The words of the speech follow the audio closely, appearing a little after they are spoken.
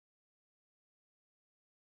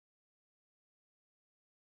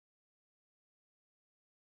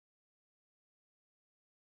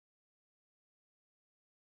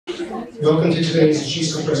Welcome to today's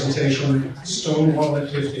JISA presentation, Stonewall at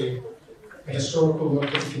 50, a historical look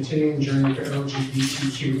at the continuing journey for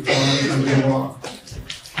LGBTQ equality under the law.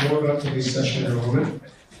 More about today's session in a moment.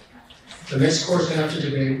 The next course after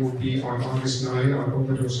today will be on August 9 on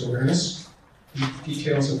overdose awareness.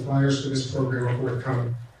 Details and flyers for this program are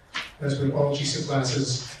forthcoming. As with all JISA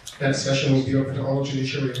classes, that session will be open to all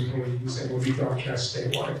judiciary employees and will be broadcast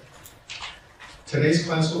statewide. Today's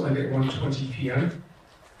class will end at 1:20 p.m.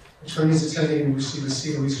 Attorneys attending will receive a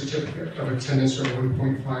COE certificate of attendance or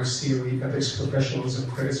 1.5 COE ethics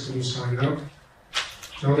professionalism credits when you sign up.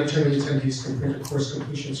 Non-attorney attendees can print a course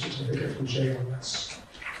completion certificate from JLS.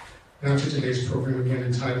 Now to today's program, again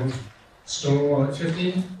entitled Stonewall at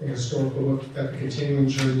 50, a historical look at the continuing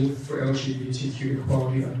journey for LGBTQ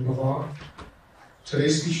equality under the law.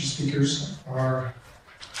 Today's featured speakers are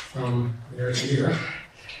from there to here,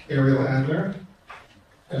 Arielle Adler,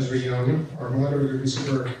 Ezra Young, our moderator,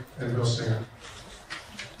 Burke, and Bill Singer.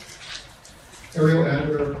 Arielle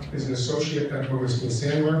Adler is an associate at Burke and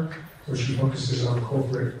Sandler, where she focuses on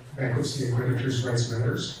corporate bankruptcy and creditors' rights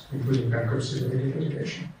matters, including bankruptcy-related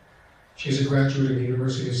litigation. She is a graduate of the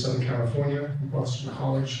University of Southern California and Boston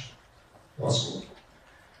College Law School.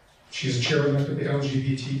 She is chair-elect of the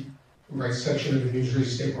LGBT rights section of the New Jersey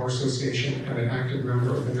State Bar Association and an active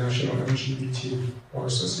member of the National LGBT Bar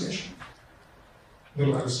Association. A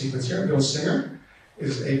little out of sequence here. Bill Singer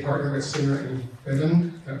is a partner at Singer &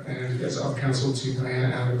 Fedden and is of counsel to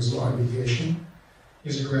Diana Adams Law and Mediation. He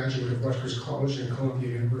is a graduate of Rutgers College and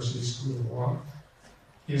Columbia University School of Law.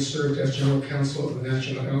 He has served as general counsel of the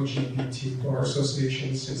National LGBT Bar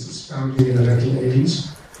Association since its founding in the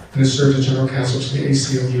 1980s, and has served as general counsel to the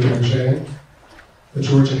ACLU-NJ, the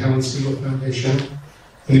George and Helen Siegel Foundation,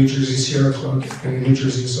 the New Jersey Sierra Club, and the New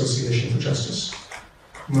Jersey Association for Justice.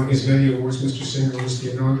 Among his many awards, Mr. Singer was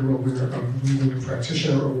the inaugural winner of the Leading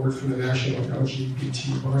Practitioner Award from the National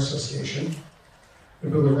LGBT Bar Association, the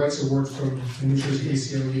Bill of Rights Award from the New Jersey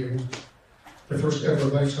ACLU, the first ever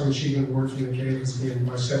Lifetime Achievement Award from the Gay, Lesbian,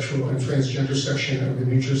 Bisexual, and Transgender section of the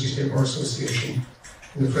New Jersey State Bar Association,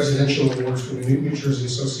 and the Presidential Award from the New Jersey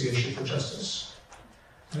Association for Justice.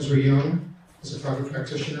 Ezra Young is a private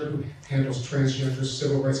practitioner who handles transgender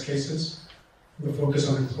civil rights cases with a focus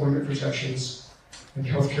on employment protections and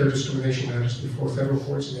healthcare discrimination matters before federal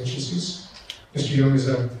courts and agencies. Mr. Young is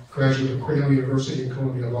a graduate of Cornell University and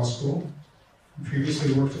Columbia Law School. He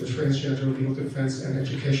previously worked for the Transgender Legal Defense and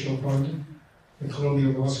Educational Fund, the Columbia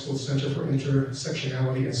Law School Center for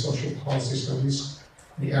Intersectionality and Social Policy Studies,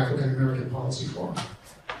 and the African American Policy Forum.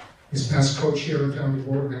 He's past co-chair and founding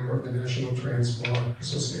board member of the National Trans Bar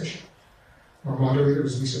Association. Our moderator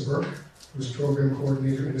is Lisa Burke, who is program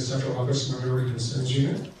coordinator in the Central Office Minority Concerns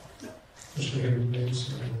Unit.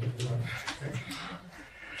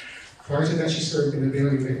 Prior to that, she served in the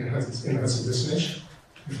Bailey Unit in Hudson Vicinage.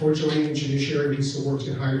 Before joining the judiciary, Lisa worked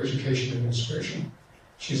in higher education administration.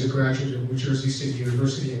 She's a graduate of New Jersey State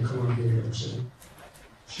University and Columbia University.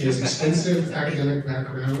 She has extensive academic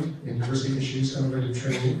background in diversity issues and related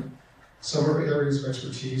training. Some of her areas of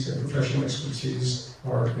expertise and professional expertise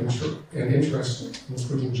are and interest,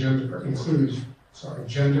 including gender,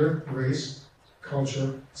 race,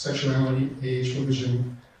 culture, sexuality, age,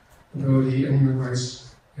 religion, ability, and human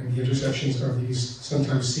rights, and the intersections of these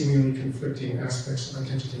sometimes seemingly conflicting aspects of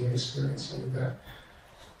identity and experience. And with that,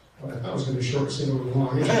 well, I thought it was going to be short, so a little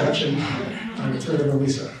long introduction. I'm going to turn it over to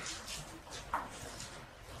Lisa.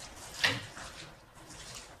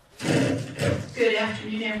 Good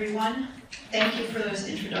afternoon, everyone. Thank you for those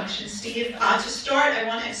introductions, Steve. To start, I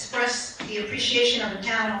want to express the appreciation of the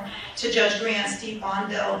panel to Judge Grant, Steve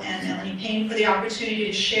Bonville, and Melanie Payne for the opportunity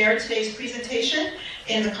to share today's presentation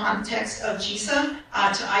in the context of JISA,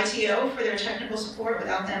 to ITO for their technical support.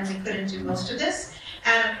 Without them, we couldn't do most of this.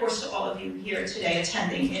 And of course, to all of you here today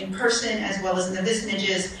attending in person as well as in the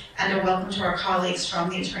vicinages, and a welcome to our colleagues from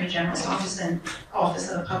the Attorney General's Office and Office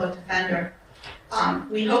of the Public Defender.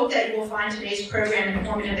 We hope that you will find today's program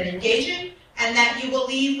informative and engaging, and that you will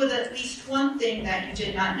leave with at least one thing that you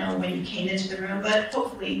did not know when you came into the room, but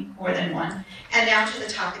hopefully more than one. And now to the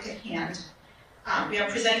topic at hand. We are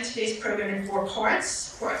presenting today's program in 4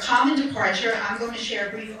 parts. For a common departure, I'm going to share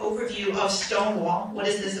a brief overview of Stonewall, what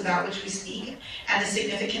is this about which we speak, and the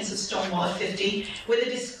significance of Stonewall at 50, with a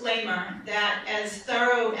disclaimer that as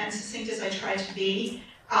thorough and succinct as I try to be,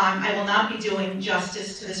 I will not be doing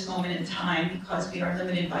justice to this moment in time because we are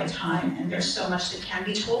limited by time and there's so much that can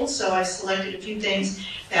be told. So I've selected a few things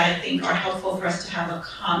that I think are helpful for us to have a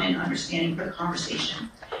common understanding for the conversation.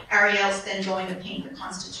 Arielle's then going to paint the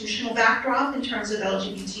constitutional backdrop in terms of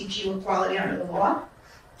LGBTQ equality under the law.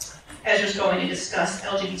 Ezra's going to discuss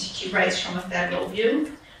LGBTQ rights from a federal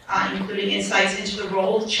view. including insights into the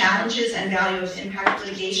role, challenges, and value of impact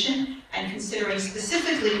litigation, and considering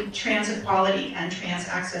specifically trans equality and trans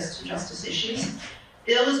access to justice issues.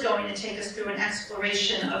 Bill is going to take us through an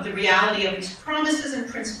exploration of the reality of these promises and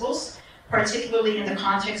principles, particularly in the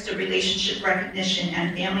context of relationship recognition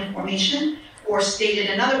and family formation, or stated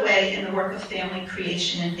another way, in the work of family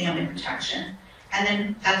creation and family protection. And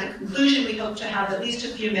then at the conclusion, we hope to have at least a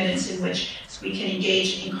few minutes in which we can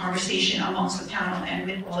engage in conversation amongst the panel and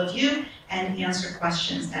with all of you and answer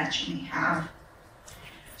questions that you may have.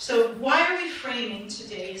 So why are we framing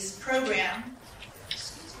today's program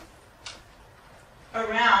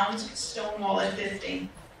around Stonewall at 50?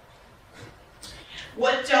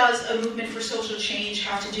 What does a movement for social change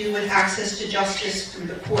have to do with access to justice through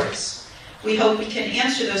the courts? We hope we can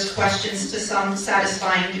answer those questions to some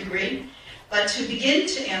satisfying degree. But to begin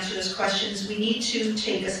to answer those questions, we need to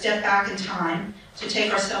take a step back in time, to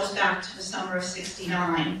take ourselves back to the summer of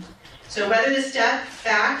 ¡69. So whether this step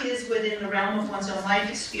back is within the realm of one's own life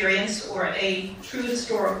experience or a true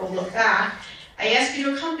historical look back, I ask you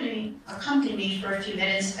to accompany me for a few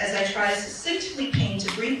minutes as I try to succinctly paint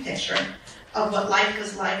a brief picture of what life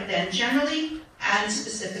was like then generally and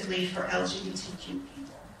specifically for LGBTQ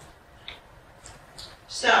people.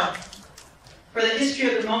 So, for the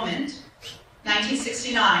history of the moment,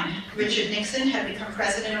 1969, Richard Nixon had become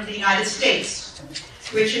President of the United States.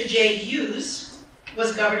 Richard J. Hughes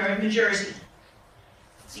was governor of New Jersey.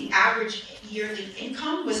 The average yearly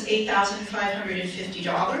income was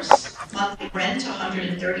 $8,550, monthly rent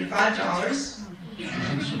 $135.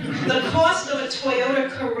 The cost of a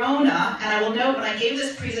Toyota Corona, and I will note when I gave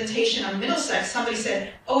this presentation on Middlesex, somebody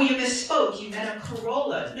said, oh, you misspoke, you meant a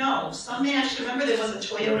Corolla. No, some may actually remember there was a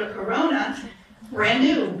Toyota Corona, brand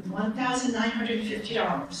new,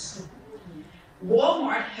 $1,950.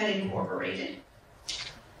 Walmart had incorporated,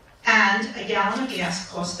 and a gallon of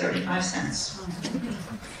gas cost 35 cents.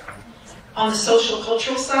 On the social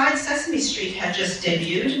cultural side, Sesame Street had just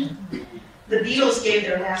debuted. The Beatles gave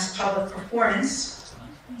their last public performance.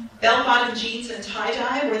 Bell-bottom jeans and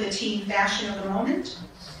tie-dye were the teen fashion of the moment.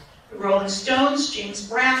 The Rolling Stones, James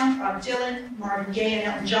Brown, Bob Dylan, Marvin Gaye, and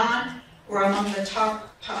Elton John were among the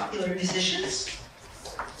top popular musicians.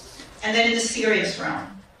 And then in the serious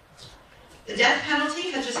realm, the death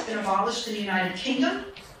penalty had just been abolished in the United Kingdom.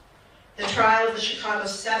 The trial of the Chicago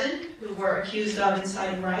Seven, who were accused of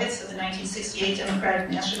inciting riots at the 1968 Democratic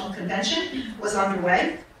National Convention, was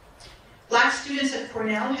underway. Black students at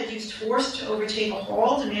Cornell had used force to overtake a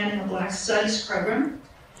hall demanding a Black Studies program.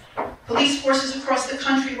 Police forces across the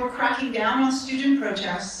country were cracking down on student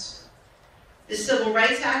protests. The Civil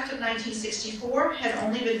Rights Act of 1964 had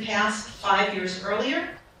only been passed 5 years earlier,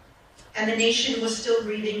 and the nation was still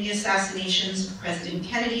grieving the assassinations of President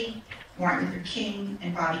Kennedy, Martin Luther King,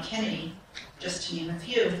 and Bobby Kennedy, just to name a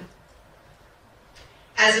few.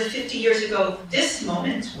 As of 50 years ago, this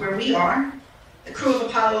moment, where we are, the crew of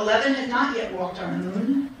Apollo 11 had not yet walked on the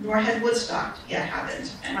moon, nor had Woodstock yet happened.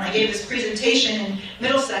 And when I gave this presentation in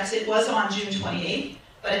Middlesex, it was on June 28th,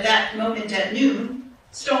 but at that moment at noon,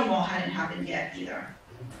 Stonewall hadn't happened yet either.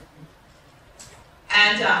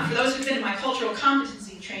 And for those who've been in my cultural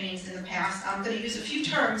competency trainings in the past, I'm going to use a few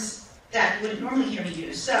terms that you wouldn't normally hear me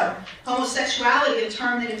use. So, homosexuality, a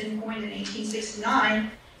term that had been coined in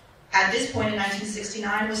 1869, at this point in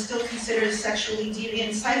 1969, was still considered a sexually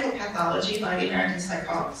deviant psychopathology by the American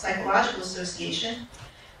Psychological Association.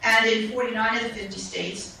 And in 49 of the 50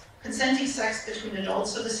 states, consenting sex between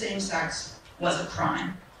adults of the same sex was a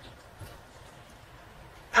crime.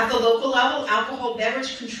 At the local level, alcohol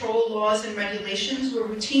beverage control laws and regulations were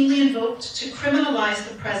routinely invoked to criminalize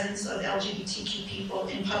the presence of LGBTQ people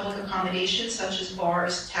in public accommodations such as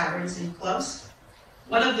bars, taverns, and clubs.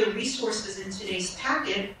 One of the resources in today's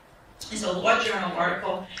packet is a law journal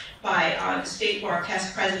article by the State Bar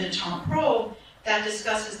past President Tom Kroll that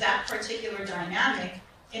discusses that particular dynamic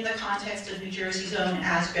in the context of New Jersey's own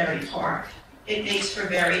Asbury Park. It makes for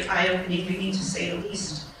very eye-opening reading, to say the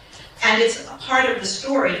least. And it's a part of the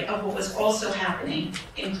story of what was also happening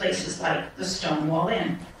in places like the Stonewall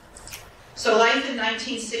Inn. So life in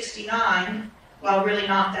 1969, while really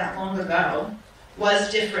not that long ago,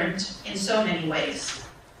 was different in so many ways.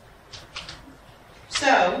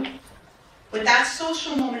 So, with that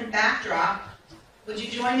social moment backdrop, would you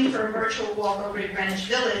join me for a virtual walk over to Greenwich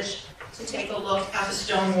Village to take a look at the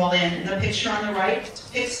Stonewall Inn? And the picture on the right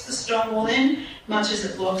depicts the Stonewall Inn, much as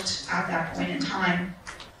it looked at that point in time.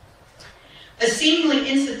 A seemingly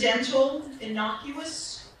incidental,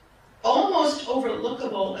 innocuous, almost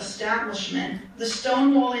overlookable establishment, the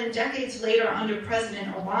Stonewall Inn, decades later under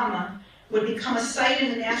President Obama, would become a site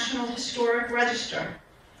in the National Historic Register,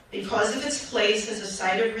 because of its place as a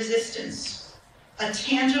site of resistance, a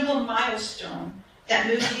tangible milestone that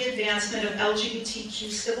moved the advancement of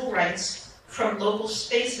LGBTQ civil rights from local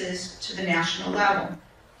spaces to the national level.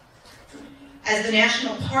 As the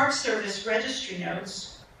National Park Service Registry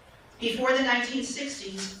notes, before the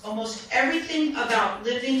 1960s, almost everything about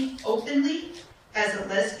living openly as a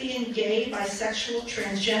lesbian, gay, bisexual,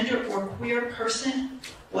 transgender, or queer person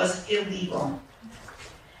was illegal.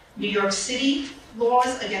 New York City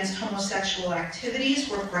laws against homosexual activities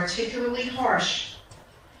were particularly harsh.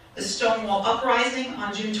 The Stonewall Uprising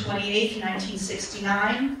on June 28,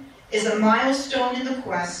 1969, is a milestone in the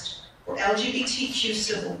quest for LGBTQ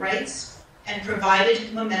civil rights and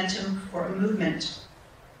provided momentum for a movement.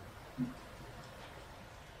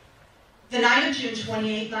 The night of June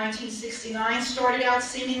 28, 1969 started out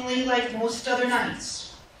seemingly like most other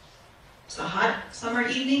nights. It was a hot summer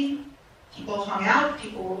evening. People hung out,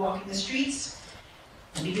 people were walking the streets.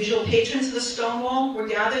 Individual patrons of the Stonewall were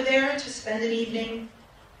gathered there to spend an evening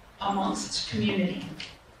amongst community.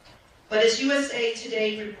 But as USA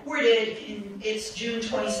Today reported in its June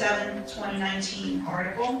 27, 2019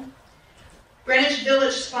 article, Greenwich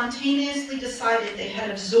Village spontaneously decided they had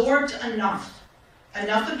absorbed enough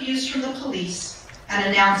abuse from the police, and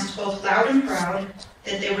announced both loud and proud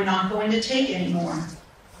that they were not going to take any more.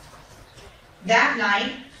 That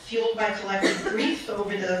night, fueled by collective grief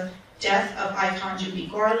over the death of icon Judy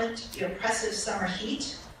Garland, the oppressive summer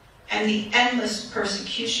heat, and the endless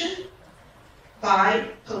persecution by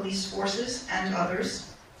police forces and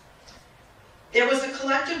others, there was a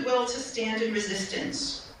collective will to stand in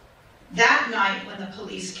resistance. That night, when the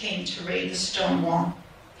police came to raid the Stonewall,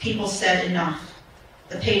 people said enough.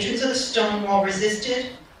 The patrons of the Stonewall resisted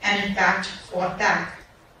and, in fact, fought back.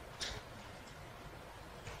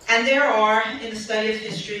 And there are, in the study of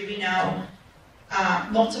history, we know,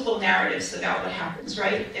 multiple narratives about what happens,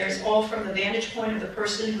 right? There's all from the vantage point of the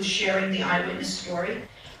person who's sharing the eyewitness story.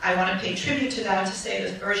 I want to pay tribute to that to say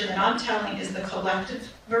the version that I'm telling is the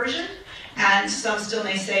collective version, and some still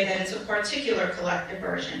may say that it's a particular collective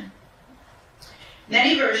version.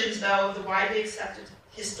 Many versions, though, of the widely accepted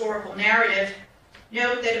historical narrative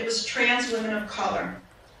note that it was trans women of color,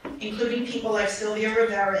 including people like Sylvia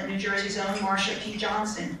Rivera and New Jersey's own Marsha P.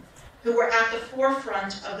 Johnson, who were at the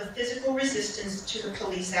forefront of the physical resistance to the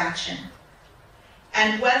police action.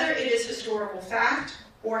 And whether it is historical fact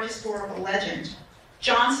or historical legend,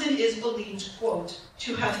 Johnson is believed, quote,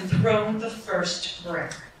 to have thrown the first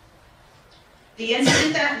brick. The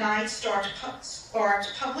incident that night sparked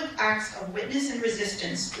public acts of witness and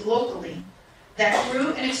resistance locally that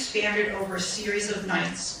grew and expanded over a series of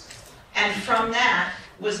nights. And from that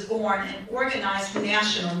was born an organized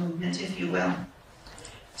national movement, if you will.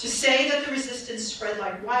 To say that the resistance spread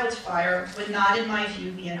like wildfire would not, in my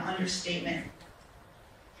view, be an understatement.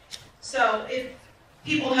 So if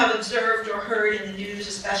people have observed or heard in the news,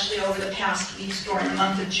 especially over the past weeks during the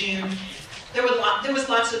month of June, there was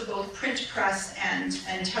lots of both print press and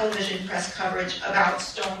television press coverage about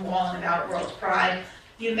Stonewall and about World Pride.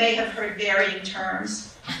 You may have heard varying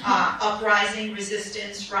terms, uprising,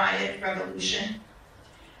 resistance, riot, revolution.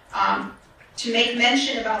 To make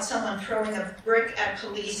mention about someone throwing a brick at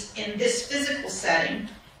police in this physical setting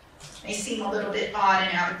may seem a little bit odd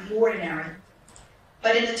and out of the ordinary.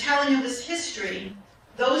 But in the telling of this history,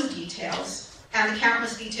 those details, and the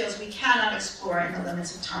countless details we cannot explore in the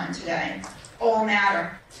limits of time today, all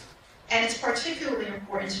matter. And it's particularly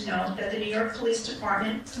important to note that the New York Police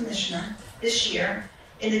Department Commissioner this year,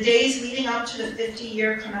 in the days leading up to the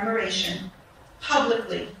 50-year commemoration,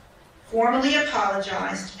 publicly, formally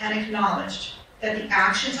apologized and acknowledged that the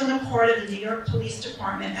actions on the part of the New York Police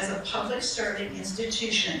Department as a public serving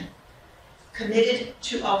institution committed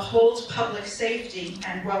to uphold public safety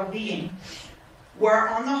and well-being were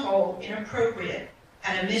on the whole inappropriate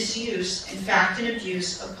and a misuse, in fact an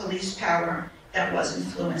abuse of police power that was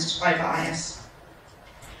influenced by bias.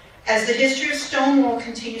 As the history of Stonewall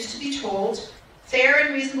continues to be told, fair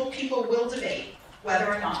and reasonable people will debate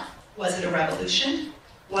whether or not was it a revolution,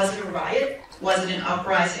 was it a riot, was it an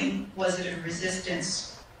uprising, was it a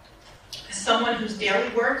resistance. As someone whose daily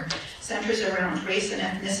work centers around race and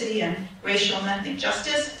ethnicity and racial and ethnic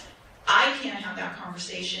justice, I can't have that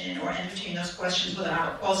conversation or entertain those questions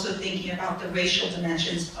without also thinking about the racial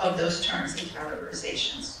dimensions of those terms and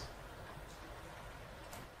categorizations.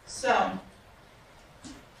 So,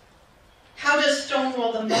 how does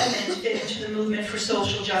Stonewall the moment fit into the movement for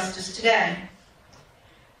social justice today?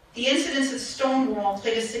 The incidents at Stonewall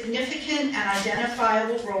played a significant and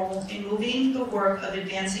identifiable role in moving the work of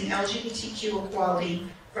advancing LGBTQ equality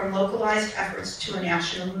from localized efforts to a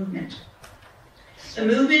national movement. The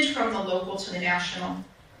movement from the local to the national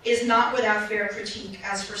is not without fair critique,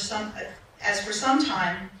 as for some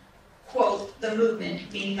time, quote, the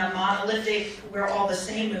movement, meaning the monolithic, we're all the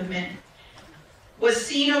same movement, was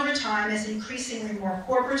seen over time as increasingly more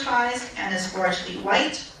corporatized and as largely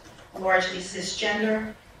white, largely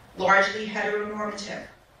cisgender, largely heteronormative.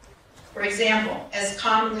 For example, as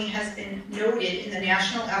commonly has been noted in the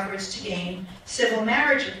national efforts to gain civil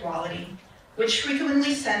marriage equality, which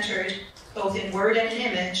frequently centered, both in word and in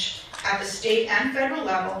image, at the state and federal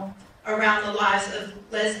level, around the lives of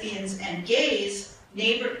lesbians and gays,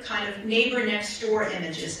 neighbor next door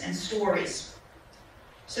images and stories.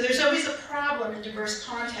 So there's always a problem in diverse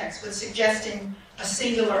contexts with suggesting a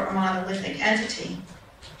singular or monolithic entity.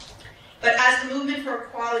 But as the movement for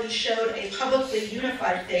equality showed a publicly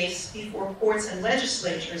unified face before courts and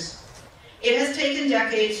legislatures, it has taken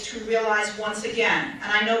decades to realize once again,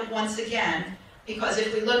 and I note once again, because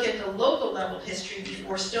if we look at the local level history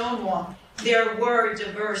before Stonewall, there were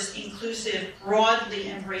diverse, inclusive, broadly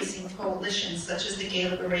embracing coalitions such as the Gay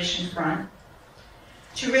Liberation Front.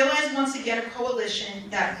 To realize once again a coalition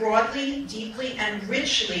that broadly, deeply, and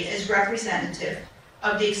richly is representative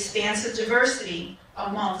of the expansive diversity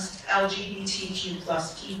amongst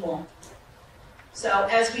LGBTQ+ people. So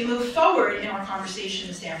as we move forward in our conversation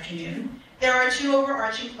this afternoon, there are two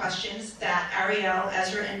overarching questions that Arielle,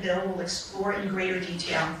 Ezra, and Bill will explore in greater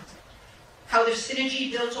detail. How the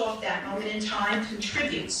synergy built off that moment in time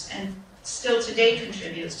contributes, and still today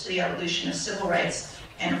contributes, to the evolution of civil rights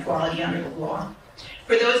and equality under the law.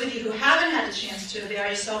 For those of you who haven't had a chance to avail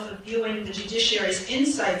yourself of viewing the Judiciary's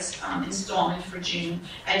Insights installment for June,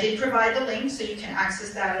 I did provide the link so you can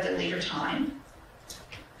access that at a later time.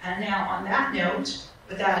 And now on that note,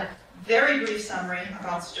 with that very brief summary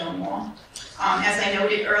about Stonewall, as I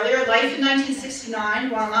noted earlier, life in 1969,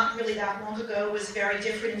 while not really that long ago, was very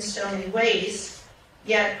different in so many ways,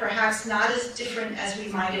 yet perhaps not as different as we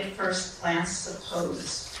might at first glance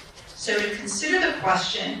suppose. So to consider the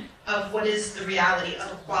question of what is the reality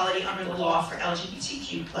of equality under the law for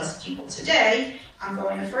LGBTQ+ people today, I'm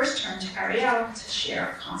going to first turn to Arielle to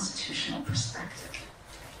share a constitutional perspective.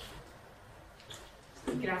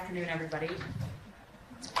 Good afternoon, everybody.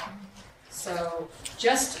 So,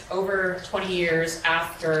 just over 20 years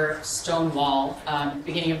after Stonewall,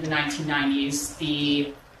 beginning of the 1990s,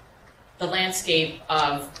 the landscape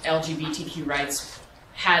of LGBTQ rights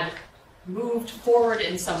had moved forward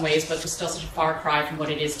in some ways, but was still such a far cry from what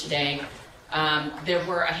it is today. There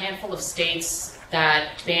were a handful of states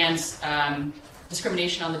that banned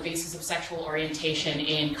discrimination on the basis of sexual orientation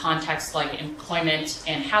in contexts like employment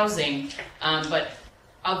and housing, but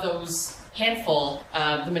of those handful,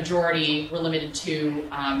 the majority were limited to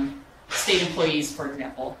state employees, for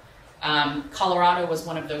example. Colorado was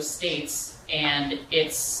one of those states, and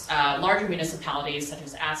its larger municipalities, such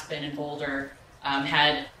as Aspen and Boulder,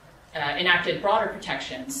 had enacted broader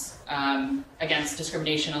protections against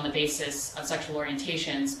discrimination on the basis of sexual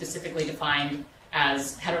orientation, specifically defined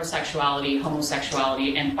as heterosexuality,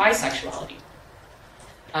 homosexuality, and bisexuality.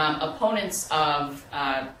 Opponents of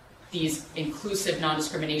these inclusive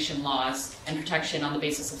non-discrimination laws and protection on the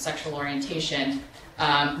basis of sexual orientation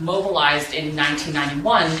mobilized in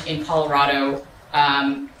 1991 in Colorado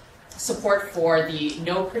support for the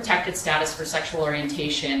No Protected Status for Sexual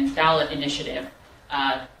Orientation ballot initiative,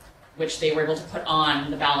 which they were able to put on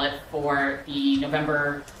the ballot for the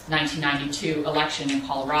November 1992 election in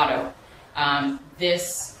Colorado.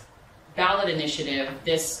 This ballot initiative,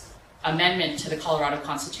 this amendment to the Colorado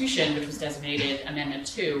Constitution, which was designated Amendment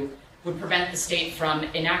 2, would prevent the state from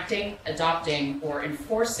enacting, adopting, or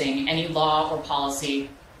enforcing any law or policy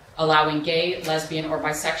allowing gay, lesbian, or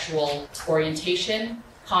bisexual orientation,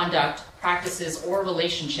 conduct, practices, or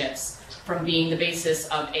relationships from being the basis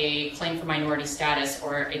of a claim for minority status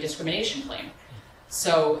or a discrimination claim.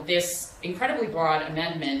 So this incredibly broad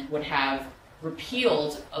amendment would have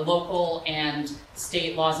repealed local and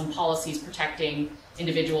state laws and policies protecting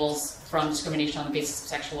individuals from discrimination on the basis of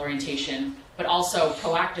sexual orientation, but also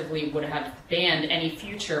proactively would have banned any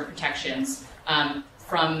future protections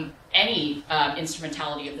from any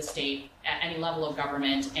instrumentality of the state at any level of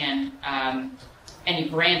government and any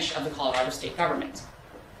branch of the Colorado state government.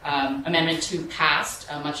 Amendment 2 passed,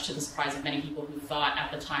 much to the surprise of many people who thought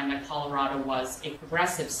at the time that Colorado was a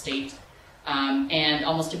progressive state, and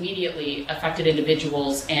almost immediately affected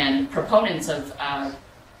individuals and proponents of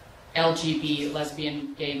LGBT,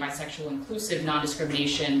 lesbian, gay, bisexual, inclusive,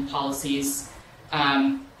 non-discrimination policies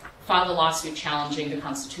filed a lawsuit challenging the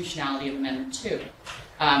constitutionality of Amendment 2.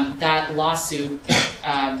 That lawsuit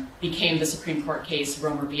became the Supreme Court case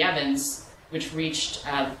Romer v. Evans, which reached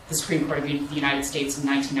the Supreme Court of the United States in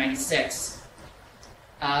 1996.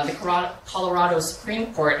 The Colorado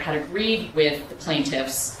Supreme Court had agreed with the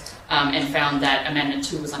plaintiffs and found that Amendment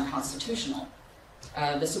 2 was unconstitutional.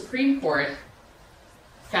 The Supreme Court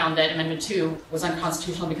found that Amendment 2 was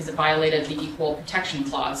unconstitutional because it violated the Equal Protection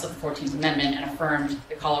Clause of the 14th Amendment and affirmed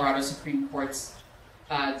the Colorado Supreme Court's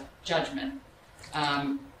judgment.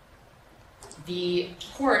 The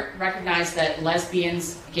court recognized that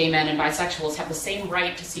lesbians, gay men, and bisexuals have the same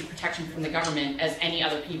right to seek protection from the government as any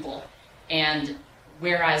other people. And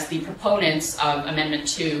whereas the proponents of Amendment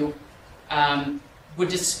 2 would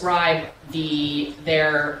describe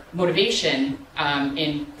their motivation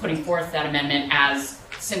in putting forth that amendment as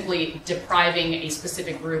simply depriving a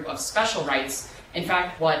specific group of special rights. In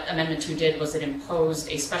fact, what Amendment 2 did was it imposed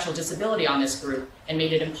a special disability on this group and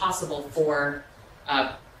made it impossible for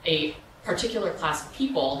a particular class of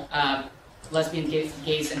people, lesbians,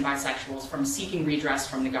 gays, and bisexuals, from seeking redress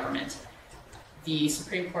from the government. The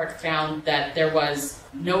Supreme Court found that there was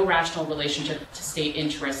no rational relationship to state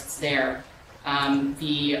interests there.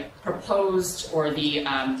 The proposed or the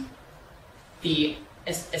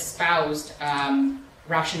espoused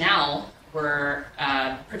rationale were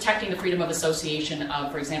protecting the freedom of association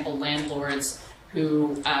of, for example, landlords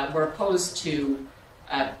who were opposed to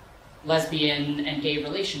lesbian and gay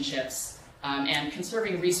relationships, and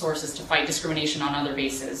conserving resources to fight discrimination on other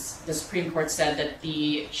bases. The Supreme Court said that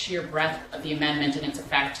the sheer breadth of the amendment and its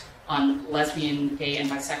effect on lesbian, gay, and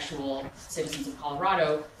bisexual citizens of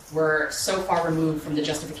Colorado were so far removed from the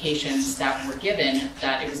justifications that were given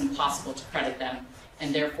that it was impossible to credit them.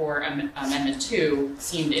 And therefore, Amendment 2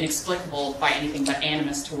 seemed inexplicable by anything but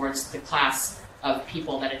animus towards the class of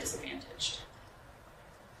people that it disadvantaged.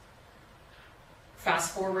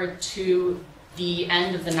 Fast forward to the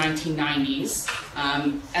end of the 1990s.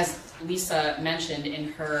 As Lisa mentioned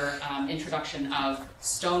in her introduction of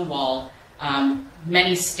Stonewall,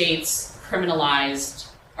 many states criminalized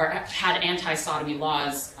or had anti-sodomy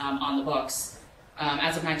laws on the books.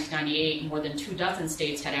 As of 1998, more than 24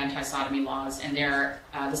 states had anti-sodomy laws, and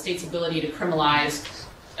the state's ability to criminalize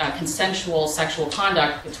consensual sexual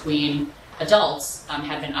conduct between adults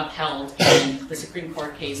had been upheld in the Supreme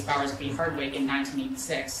Court case Bowers v. Hardwick in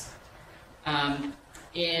 1986.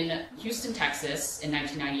 In Houston, Texas, in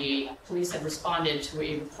 1998, police had responded to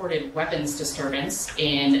a reported weapons disturbance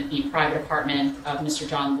in the private apartment of Mr.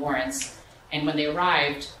 John Lawrence. And when they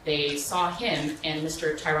arrived, they saw him and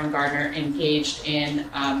Mr. Tyrone Gardner engaged in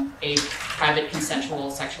a private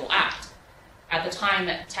consensual sexual act. At the time,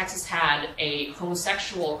 Texas had a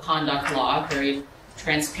homosexual conduct law, very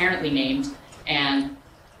transparently named, and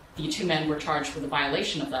the two men were charged with a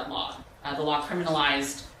violation of that law. The law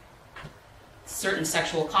criminalized certain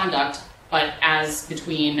sexual conduct, but as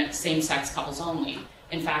between same-sex couples only.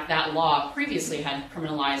 In fact, that law previously had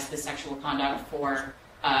criminalized the sexual conduct for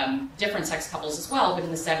different sex couples as well, but in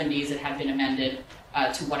the 70s it had been amended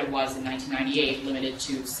to what it was in 1998, limited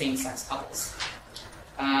to same-sex couples.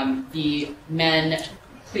 The men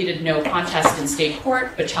pleaded no contest in state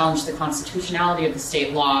court, but challenged the constitutionality of the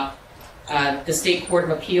state law. The State Court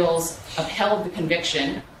of Appeals upheld the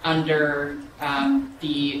conviction under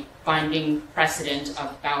the binding precedent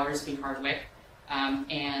of Bowers v. Hardwick,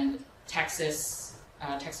 and Texas's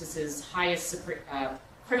highest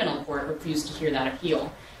criminal court refused to hear that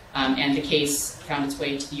appeal, and the case found its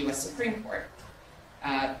way to the U.S. Supreme Court.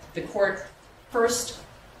 The court first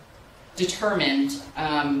determined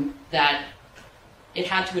that it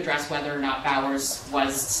had to address whether or not Bowers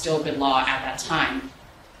was still good law at that time.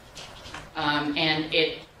 And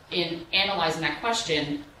it, in analyzing that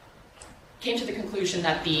question, came to the conclusion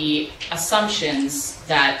that the assumptions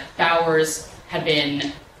that Bowers had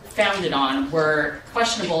been founded on were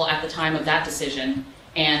questionable at the time of that decision,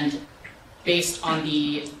 and based on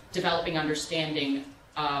the developing understanding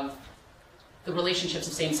of the relationships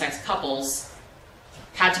of same-sex couples,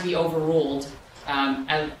 had to be overruled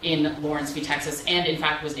in Lawrence v. Texas, and in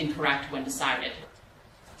fact was incorrect when decided.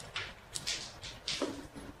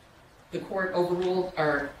 The court ruled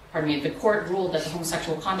that the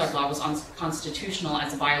homosexual conduct law was unconstitutional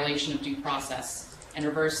as a violation of due process, and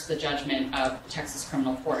reversed the judgment of the Texas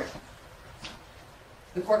Criminal Court.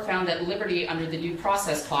 The court found that liberty under the Due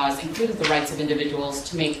Process Clause included the rights of individuals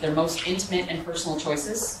to make their most intimate and personal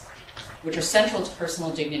choices, which are central to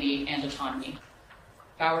personal dignity and autonomy.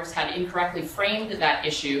 Bowers had incorrectly framed that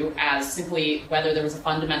issue as simply whether there was a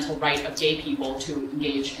fundamental right of gay people to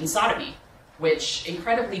engage in sodomy, which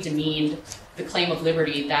incredibly demeaned the claim of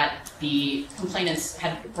liberty that the complainants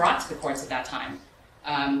had brought to the courts at that time,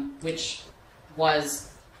 which was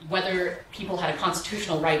whether people had a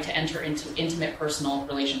constitutional right to enter into intimate personal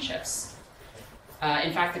relationships.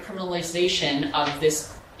 In fact, the criminalization of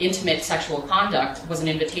this intimate sexual conduct was an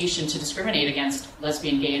invitation to discriminate against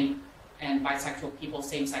lesbian, gay, and bisexual people,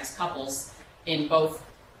 same-sex couples, in both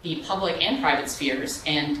the public and private spheres.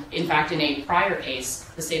 And in fact, in a prior case,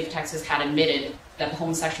 the state of Texas had admitted that the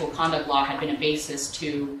homosexual conduct law had been a basis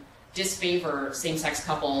to disfavor same-sex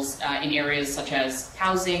couples in areas such as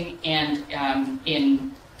housing and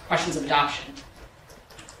in questions of adoption.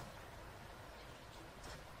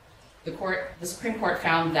 The Supreme Court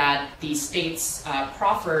found that the state's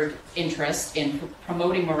proffered interest in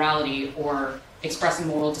promoting morality or expressing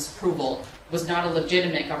moral disapproval was not a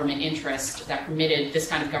legitimate government interest that permitted this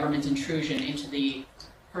kind of government intrusion into the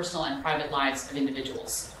personal and private lives of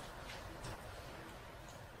individuals.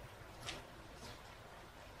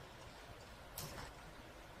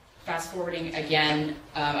 Fast forwarding again,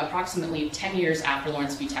 approximately 10 years after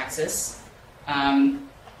Lawrence v. Texas,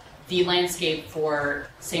 the landscape for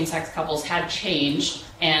same-sex couples had changed,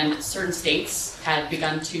 and certain states had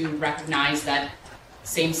begun to recognize that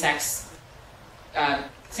same-sex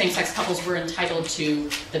couples were entitled to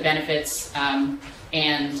the benefits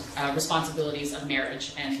and responsibilities of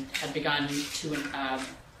marriage, and had begun to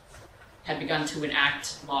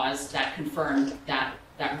enact laws that confirmed that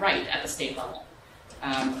right at the state level.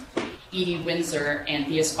 Edie Windsor and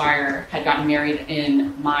Thea Spire had gotten married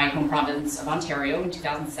in my home province of Ontario in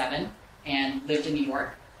 2007 and lived in New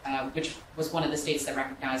York, which was one of the states that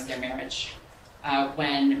recognized their marriage.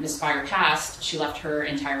 When Ms. Spire passed, she left her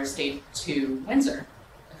entire estate to Windsor,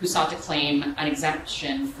 who sought to claim an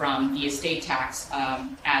exemption from the estate tax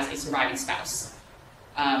as a surviving spouse.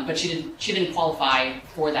 But she didn't qualify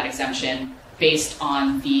for that exemption based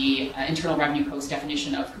on the Internal Revenue Code's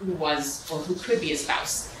definition of who was or who could be a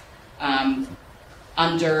spouse.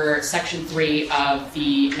 Under Section 3 of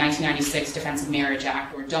the 1996 Defense of Marriage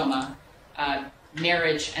Act, or DOMA,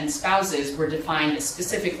 marriage and spouses were defined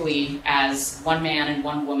specifically as one man and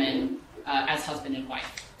one woman as husband and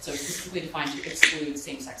wife. So specifically defined to exclude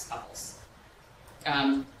same-sex couples.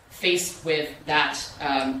 Faced with that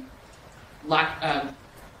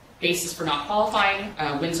basis for not qualifying,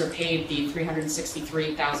 Windsor paid the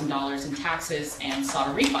 $363,000 in taxes and sought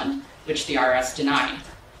a refund, which the IRS denied.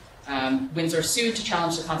 Windsor sued to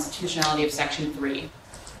challenge the constitutionality of Section 3.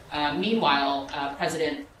 Meanwhile,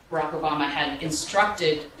 President Barack Obama had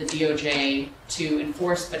instructed the DOJ to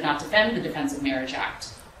enforce but not defend the Defense of Marriage Act,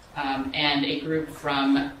 and a group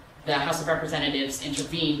from the House of Representatives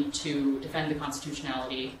intervened to defend the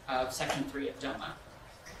constitutionality of Section 3 of DOMA.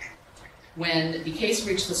 When the case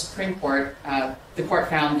reached the Supreme Court, the court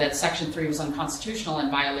found that Section 3 was unconstitutional and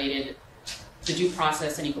violated the due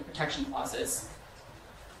process and equal protection clauses.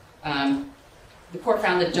 The court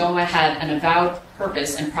found that DOMA had an avowed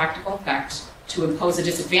purpose and practical effect to impose a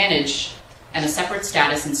disadvantage and a separate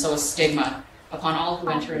status and so a stigma upon all who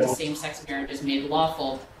enter into same-sex marriages made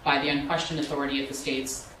lawful by the unquestioned authority of the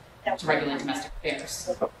states to regulate domestic affairs.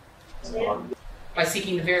 By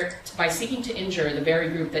seeking to injure the very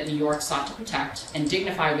group that New York sought to protect and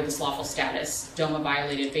dignify with its lawful status, DOMA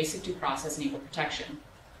violated basic due process and equal protection.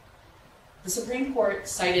 The Supreme Court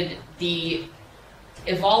cited the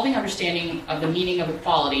evolving understanding of the meaning of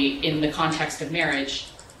equality in the context of marriage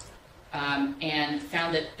and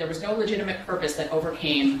found that there was no legitimate purpose that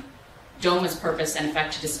overcame DOMA's purpose and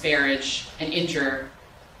effect to disparage and injure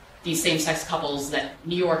these same-sex couples that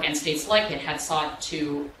New York and states like it had sought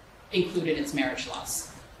to include in its marriage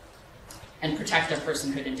laws and protect their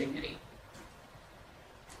personhood and dignity.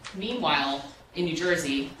 Meanwhile, in New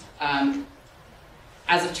Jersey,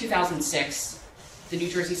 as of 2006, the New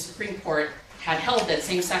Jersey Supreme Court had held that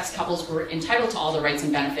same-sex couples were entitled to all the rights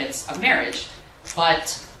and benefits of marriage,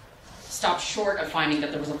 but stopped short of finding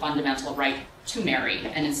that there was a fundamental right to marry,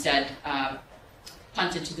 and instead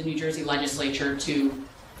punted to the New Jersey legislature to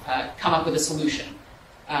come up with a solution.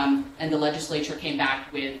 And the legislature came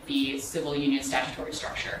back with the civil union statutory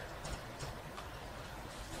structure.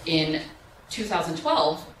 In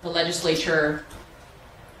 2012, the legislature,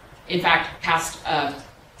 in fact, passed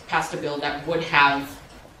a bill that would have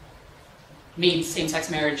made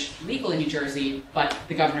same-sex marriage legal in New Jersey, but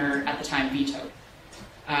the governor at the time vetoed.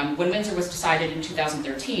 When Windsor was decided in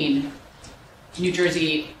 2013, New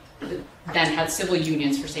Jersey then had civil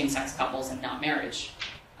unions for same-sex couples and not marriage.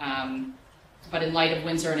 But in light of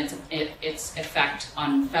Windsor and its effect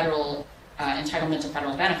on federal entitlement to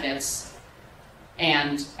federal benefits,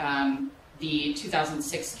 and the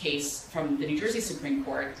 2006 case from the New Jersey Supreme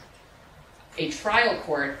Court, a trial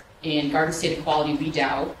court in Garden State Equality v.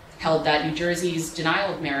 Dow held that New Jersey's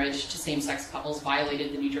denial of marriage to same-sex couples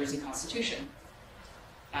violated the New Jersey Constitution.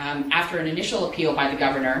 After an initial appeal by the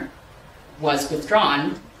governor was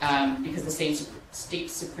withdrawn because the state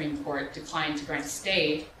Supreme Court declined to grant a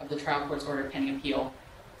stay of the trial court's order pending appeal,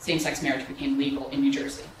 same-sex marriage became legal in New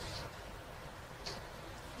Jersey.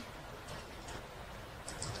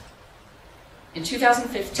 In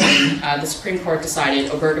 2015, the Supreme Court decided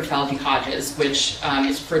Burke v. Hodges, which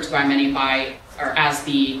is referred to by many as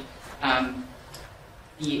the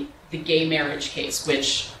gay marriage case,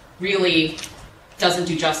 which really doesn't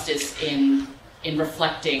do justice in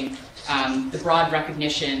reflecting the broad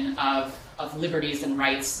recognition of liberties and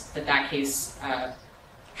rights that case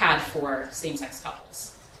had for same-sex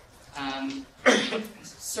couples.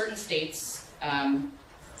 Certain states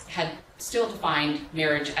had still defined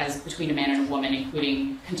marriage as between a man and a woman,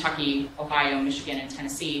 including Kentucky, Ohio, Michigan, and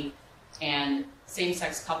Tennessee, and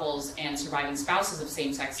same-sex couples and surviving spouses of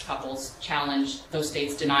same-sex couples challenged those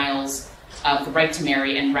states' denials of the right to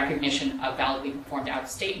marry and recognition of validly performed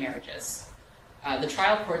out-of-state marriages. The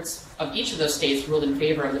trial courts of each of those states ruled in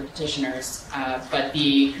favor of the petitioners, but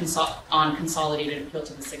on consolidated appeal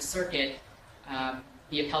to the Sixth Circuit,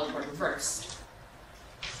 the appellate court reversed.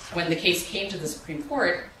 When the case came to the Supreme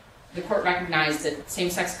Court, the court recognized that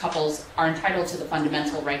same-sex couples are entitled to the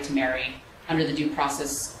fundamental right to marry under the Due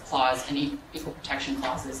Process Clause and Equal Protection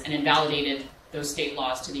Clauses, and invalidated those state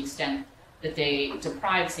laws to the extent that they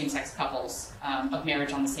deprive same-sex couples of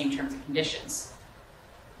marriage on the same terms and conditions.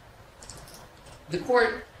 The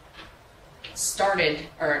court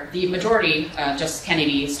the majority, Justice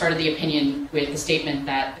Kennedy, started the opinion with the statement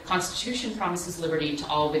that the Constitution promises liberty to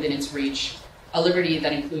all within its reach, a liberty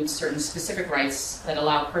that includes certain specific rights that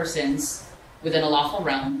allow persons within a lawful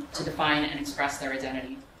realm to define and express their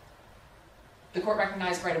identity. The court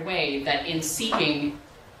recognized right away that in seeking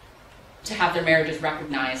to have their marriages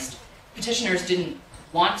recognized, petitioners didn't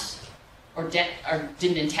want or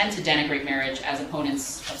didn't intend to denigrate marriage as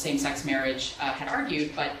opponents of same-sex marriage had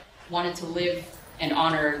argued, but wanted to live and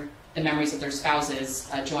honor the memories of their spouses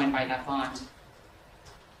joined by that bond.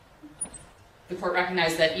 The court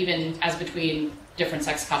recognized that even as between different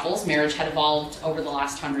sex couples, marriage had evolved over the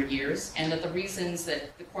last 100 years, and that the reasons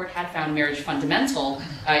that the court had found marriage fundamental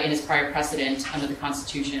in its prior precedent under the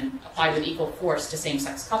Constitution applied with equal force to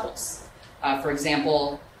same-sex couples. For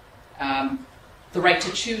example, the right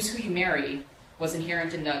to choose who you marry was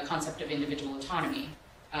inherent in the concept of individual autonomy.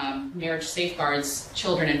 Marriage safeguards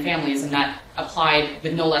children and families, and that applied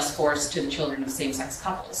with no less force to the children of same-sex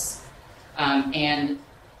couples. And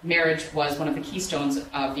marriage was one of the keystones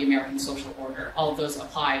of the American social order. All of those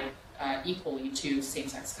applied equally to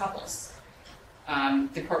same-sex couples.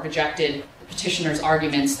 The court rejected the petitioner's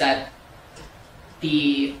arguments that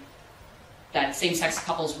same-sex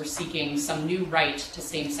couples were seeking some new right to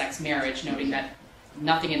same-sex marriage, noting that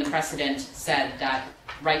nothing in the precedent said that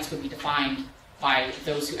rights would be defined by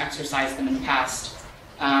those who exercised them in the past.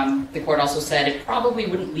 The court also said it probably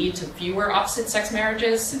wouldn't lead to fewer opposite-sex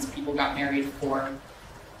marriages, since people got married for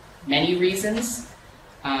many reasons,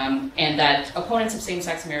 and that opponents of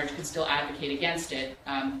same-sex marriage could still advocate against it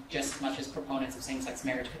just as much as proponents of same-sex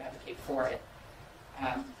marriage could advocate for it.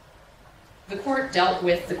 The court dealt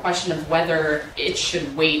with the question of whether it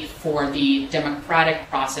should wait for the democratic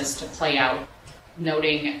process to play out,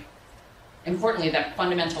 noting, importantly, that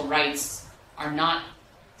fundamental rights are not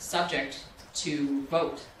subject to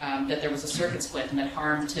vote, that there was a circuit split and that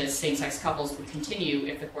harm to same-sex couples would continue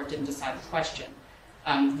if the court didn't decide the question,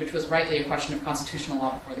 which was rightly a question of constitutional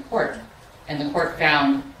law before the court. And the court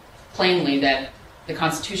found plainly that the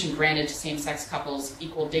Constitution granted to same-sex couples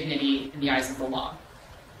equal dignity in the eyes of the law.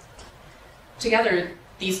 Together,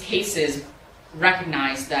 these cases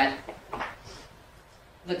recognize that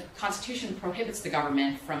the Constitution prohibits the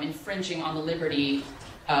government from infringing on the liberty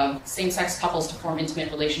of same-sex couples to form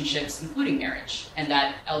intimate relationships, including marriage, and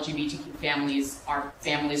that LGBTQ families are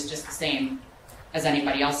families just the same as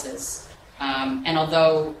anybody else's. And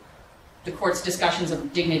although the court's discussions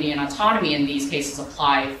of dignity and autonomy in these cases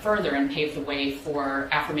apply further and pave the way for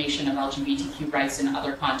affirmation of LGBTQ rights in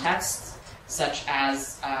other contexts, such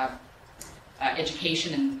as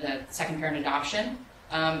education and second parent adoption,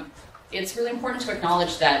 it's really important to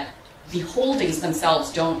acknowledge that the holdings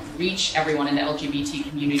themselves don't reach everyone in the LGBT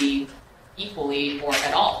community equally or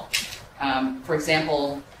at all. For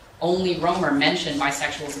example, only Romer mentioned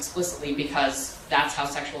bisexuals explicitly because that's how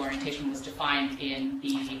sexual orientation was defined in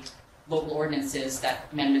the local ordinances that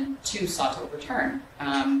Amendment 2 sought to overturn.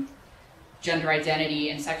 Gender identity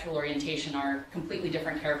and sexual orientation are completely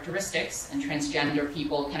different characteristics, and transgender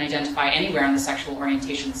people can identify anywhere on the sexual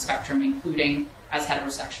orientation spectrum, including as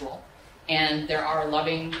heterosexual. And there are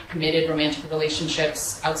loving, committed romantic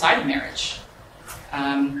relationships outside of marriage.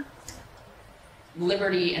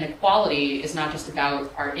 Liberty and equality is not just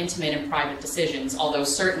about our intimate and private decisions, although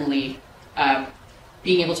certainly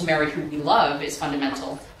being able to marry who we love is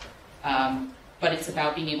fundamental, but it's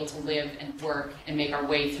about being able to live and work and make our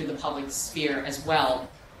way through the public sphere as well.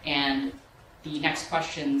 And the next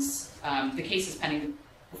questions, the case is pending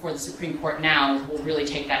before the Supreme Court now, will really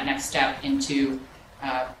take that next step into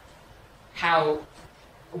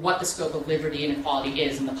what the scope of liberty and equality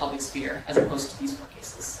is in the public sphere, as opposed to these four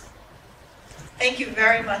cases. Thank you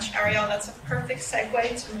very much, Arielle. That's a perfect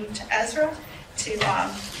segue to move to Ezra to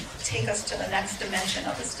take us to the next dimension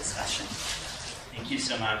of this discussion. Thank you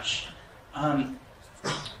so much.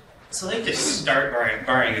 So I'd like to start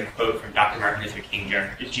borrowing a quote from Dr. Martin Luther King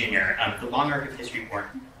Jr. The long arc of history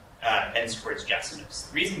bends towards justice.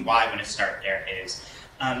 The reason why I want to start there is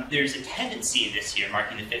there's a tendency this year,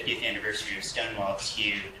 marking the 50th anniversary of Stonewall, to,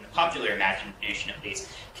 in the popular imagination at least,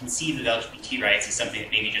 conceive of LGBT rights as something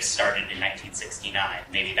that maybe just started in 1969.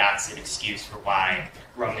 Maybe that's an excuse for why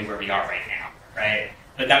we're only where we are right now, right?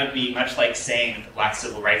 But that would be much like saying that the Black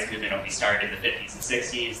Civil Rights Movement only started in the 50s and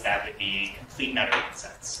 60s. That would be complete and utter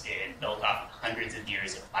nonsense. It built off of hundreds of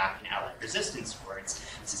years of Black and allied resistance towards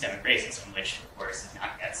systemic racism, which, of course, is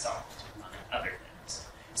not yet solved, among other things.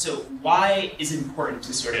 So why is it important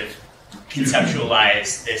to sort of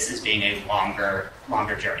conceptualize this as being a longer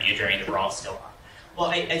journey, a journey that we're all still on? Well,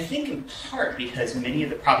 I think in part because many of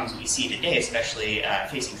the problems we see today, especially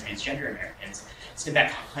facing transgender Americans, stem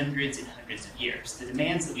back hundreds and hundreds of years. The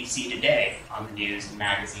demands that we see today on the news and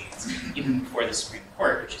magazines, even before the Supreme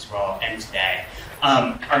Court, which is where I'll end today,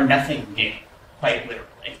 are nothing new, quite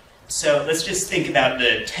literally. So let's just think about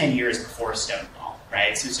the 10 years before Stonewall,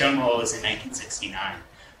 right? So Stonewall was in 1969.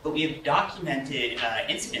 But we have documented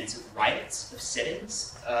incidents of riots, of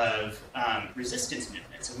sit-ins, of resistance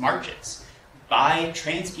movements, of marches, by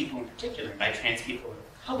trans people in particular, by trans people of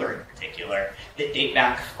color in particular, that date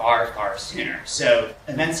back far, far sooner. So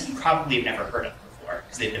events that you probably have never heard of before,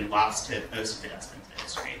 because they've been lost to most of the dustbins of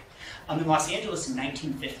history. In Los Angeles in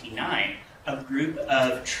 1959, a group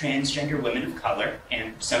of transgender women of color,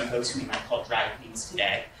 and some folks who we might call drag queens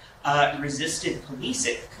today, resisted police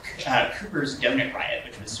at Cooper's Donut Riot,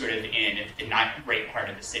 which was sort of in the not great part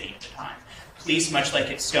of the city at the time. Police, much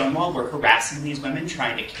like at Stonewall, were harassing these women,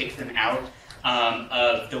 trying to kick them out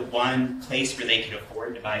of the one place where they could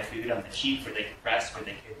afford to buy food on the cheap, where they could rest, where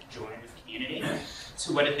they could join the community.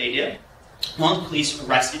 So what did they do? Well, the police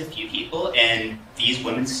arrested a few people, and these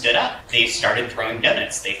women stood up. They started throwing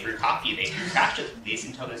donuts. They threw coffee. They threw trash at the police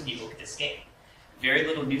until those people could escape. Very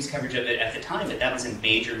little news coverage of it at the time, but that was a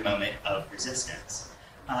major moment of resistance.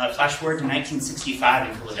 Flash forward to 1965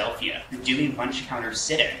 in Philadelphia, the Dewey Lunch Counter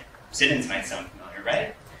sit-in. Sit-ins might sound familiar,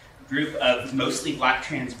 right? A group of mostly Black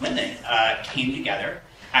trans women came together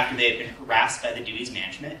after they had been harassed by the Dewey's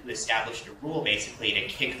management, who established a rule basically to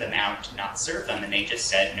kick them out, to not serve them, and they just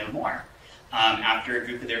said no more. After a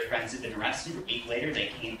group of their friends had been arrested, a week later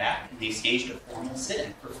they came back and they staged a formal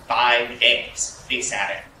sit-in for 5 days. They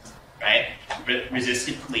sat in, right?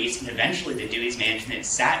 Resisted police, and eventually the Dewey's management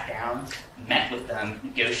sat down, met with them,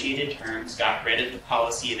 negotiated terms, got rid of the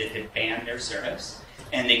policy that had banned their service,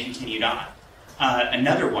 and they continued on.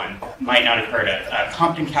 Another one might not have heard of,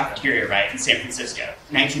 Compton Cafeteria Riot in San Francisco,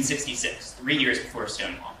 1966, 3 years before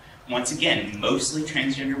Stonewall. Once again, mostly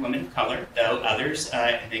transgender women of color, though others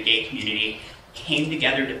in the gay community came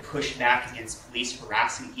together to push back against police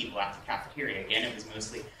harassing people at the cafeteria. Again, it was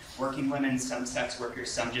mostly working women, some sex workers,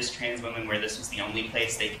 some just trans women where this was the only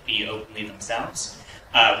place they could be openly themselves.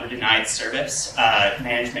 Were denied service.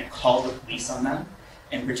 Management called the police on them.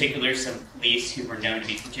 In particular, some police who were known to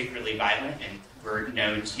be particularly violent and were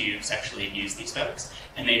known to sexually abuse these folks.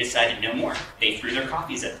 And they decided no more. They threw their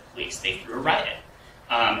coffees at the police. They threw a riot.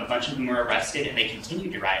 A bunch of them were arrested, and they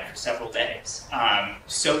continued to riot for several days.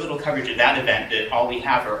 So little coverage of that event that all we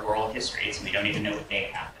have are oral histories, and we don't even know what day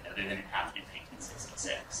it happened, other than it happened in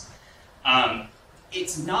 1966.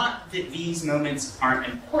 It's not that these moments aren't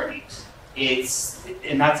important.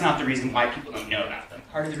 And that's not the reason why people don't know about them.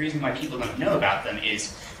 Part of the reason why people don't know about them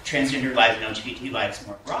is transgender lives and LGBT lives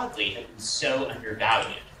more broadly have been so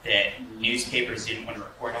undervalued that newspapers didn't want to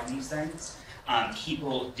report on these things.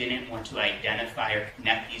 People didn't want to identify or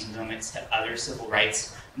connect these moments to other civil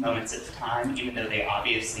rights moments at the time, even though they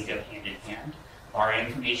obviously go hand in hand, borrowing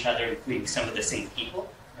from each other, including some of the same people,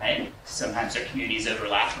 right? Sometimes our communities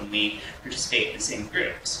overlap when we participate in the same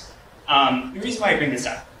groups. The reason why I bring this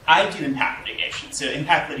up, I do impact litigation. So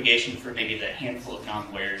impact litigation, for maybe the handful of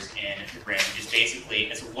non-lawyers in the room, is basically,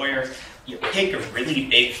 as a lawyer, you pick a really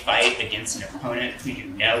big fight against an opponent who you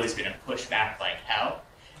know is going to push back like hell,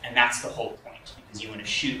 and that's the whole point. point, because you want to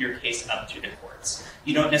shoot your case up through the courts.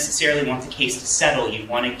 You don't necessarily want the case to settle. You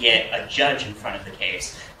want to get a judge in front of the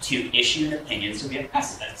case to issue an opinion so we have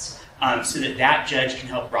precedents, so that that judge can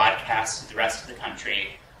help broadcast to the rest of the country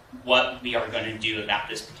what we are going to do about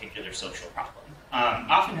this particular social problem.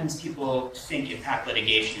 Oftentimes people think impact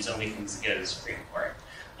litigation is only things that go to the Supreme Court,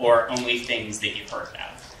 or only things that you've heard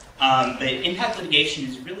about. But impact litigation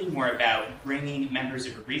is really more about bringing members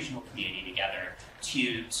of a regional community together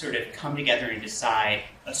to sort of come together and decide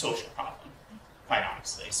a social problem, quite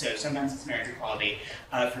honestly. So sometimes it's marriage equality.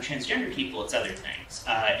 For transgender people, it's other things.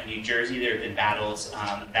 In New Jersey, there have been battles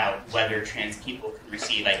about whether trans people can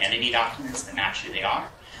receive identity documents that match who they are.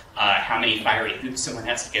 How many fiery hoops someone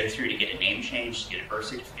has to go through to get a name changed, to get a birth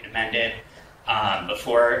certificate amended.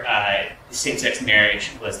 Before same-sex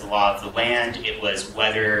marriage was the law of the land, it was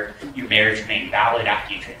whether your marriage remained valid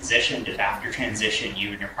after you transitioned. If after transition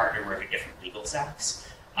you and your partner were of a different legal sex.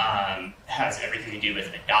 Has everything to do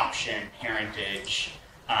with adoption, parentage,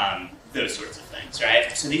 those sorts of things,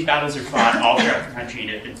 right? So these battles are fought all throughout the country and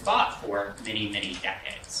have been fought for many, many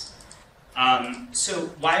decades. So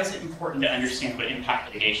why is it important to understand what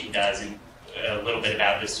impact litigation does and a little bit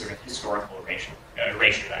about this sort of historical erasure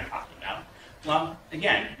that I'm talking about? Well,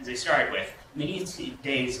 again, as I started with, many of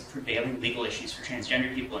today's prevailing legal issues for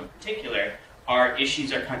transgender people in particular are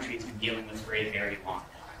issues our country has been dealing with for a very long time.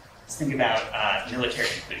 Let's think about military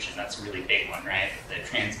inclusion. That's a really big one, right? The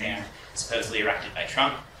trans ban supposedly erected by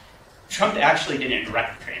Trump. Trump actually didn't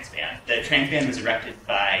erect the trans ban. The trans ban was erected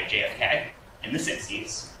by JFK in the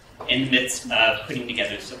 60s in the midst of putting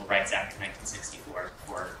together the Civil Rights Act of 1964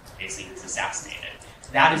 before basically he was assassinated.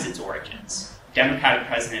 That is its origins. Democratic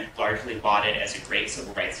president largely lauded as a great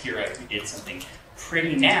civil rights hero who did something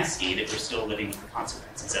pretty nasty that we're still living with the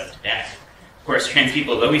consequences of today. Of course, trans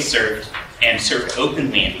people have always served and served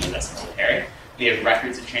openly in the U.S. military. We have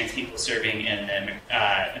records of trans people serving in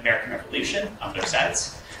the American Revolution on both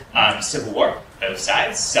sides, Civil War, both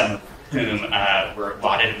sides, some of whom were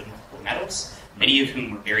lauded with multiple medals, many of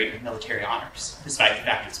whom were buried with military honors, despite the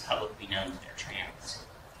fact it's publicly known that they're trans.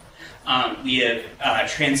 We have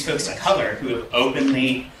trans folks of color who have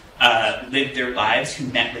openly lived their lives, who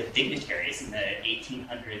met with dignitaries in the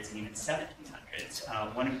 1800s and even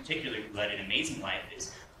 1700s. One in particular who led an amazing life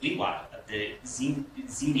is Liwa of the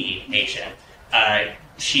Zini Nation.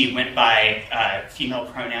 She went by female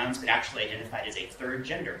pronouns, but actually identified as a third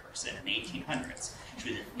gender person in the 1800s.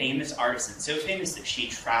 She was a famous artisan, so famous that she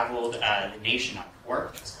traveled the nation on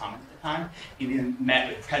work, which was common at the time, even met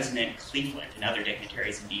with President Cleveland and other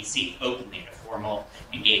dignitaries in D.C. openly in a formal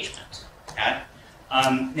engagement. Okay?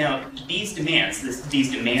 Now, these demands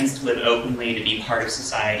to live openly, to be part of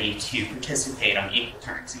society, to participate on equal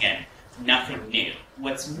terms, again, nothing new.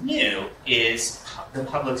 What's new is the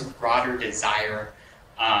public's broader desire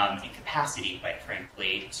and capacity, quite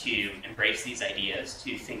frankly, to embrace these ideas,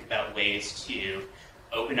 to think about ways to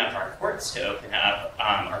open up our courts, to open up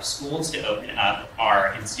our schools, to open up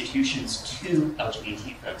our institutions to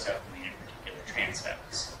LGBT folks openly, in particular trans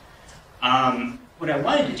folks. What I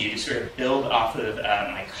wanted to do to sort of build off of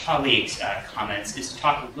my colleagues' comments is to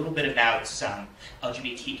talk a little bit about some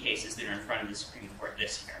LGBT cases that are in front of the Supreme Court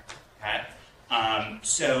this year. Okay?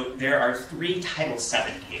 So there are 3 Title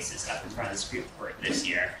VII cases up in front of the Supreme Court this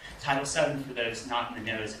year. Title VII, for those not in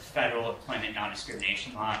the know, is a federal employment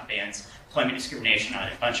non-discrimination law. It bans employment discrimination on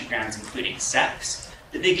a bunch of grounds, including sex.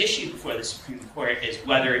 The big issue before the Supreme Court is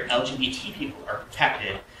whether LGBT people are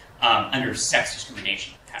protected under sex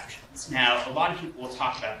discrimination protections. Now, a lot of people will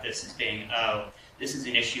talk about this as being, oh, this is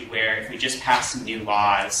an issue where if we just pass some new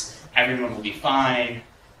laws, everyone will be fine.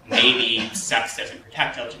 Maybe sex doesn't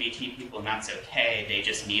protect LGBT people and that's okay. They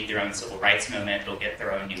just need their own civil rights movement. They'll get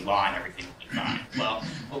their own new law and everything will be fine. Well,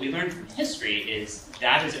 what we learned from history is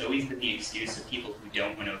that has always been the excuse of people who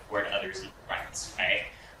don't want to afford others equal rights, right?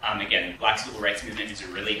 Again, the Black Civil Rights Movement is a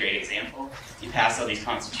really great example. You pass all these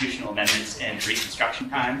constitutional amendments in Reconstruction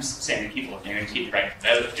times, saying that people are guaranteed the right to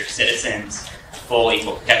vote, they're citizens, full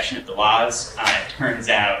equal protection of the laws. It turns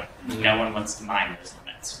out no one wants to mind those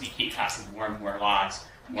limits. We keep passing more and more laws,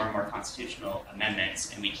 more and more constitutional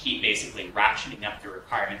amendments, and we keep basically ratcheting up the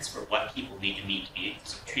requirements for what people need to meet to be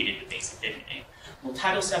treated with basic dignity. Well,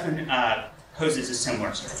 Title VII poses a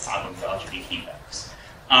similar sort of problem for LGBT folks.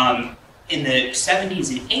 In the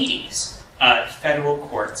 70s and 80s, federal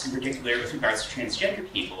courts, in particular with regards to transgender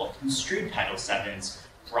people, construed Title VII's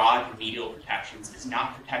broad remedial protections as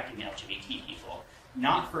not protecting LGBT people,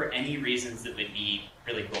 not for any reasons that would be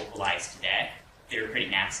really vocalized today. They were pretty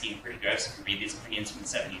nasty and pretty gross. If you read these opinions from the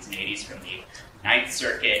 70s and 80s from the 9th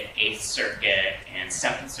Circuit, 8th Circuit, and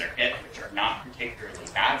 7th Circuit, which are not particularly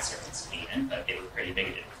bad circuits to be in, but they were pretty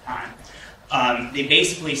bigoted at the time. They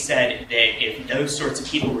basically said that if those sorts of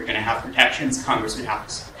people were going to have protections, Congress would have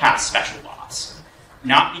to pass special laws.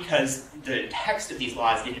 Not because the text of these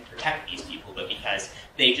laws didn't protect these people, but because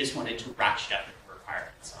they just wanted to ratchet up what the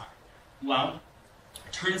requirements are. Well,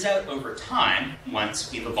 it turns out over time,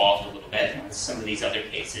 once we've evolved a little bit, once some of these other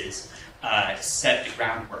cases set the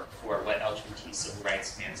groundwork for what LGBT civil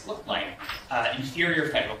rights demands look like, inferior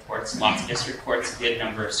federal courts, lots of district courts, a good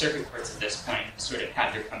number of circuit courts at this point sort of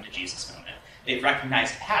had their come to Jesus moment. They've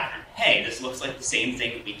recognized a pattern. Hey, this looks like the same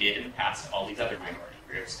thing that we did in the past to all these other minority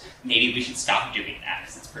groups. Maybe we should stop doing that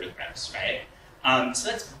because it's pretty gross, right?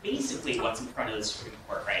 So that's basically what's in front of the Supreme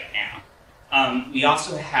Court right now. We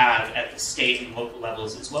also have at the state and local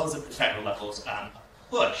levels, as well as at the federal levels, a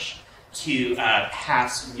push to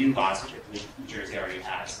pass new laws, which I believe New Jersey already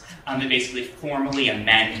has, that basically formally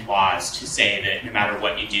amend laws to say that no matter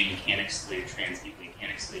what you do, you can't exclude trans people, you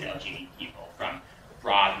can't exclude LGBT people from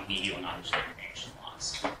broad remedial non-discrimination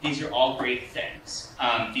laws. These are all great things.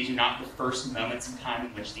 These are not the first moments in time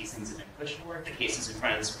in which these things have been pushed forward. The cases in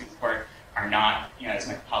front of the Supreme Court are not, as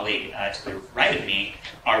my colleague to the right of me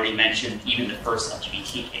already mentioned, even the first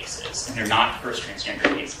LGBT cases, and they're not the first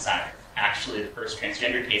transgender cases either. Actually, the first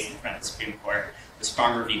transgender case in front of the Supreme Court was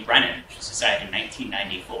Farmer v. Brennan, which was decided in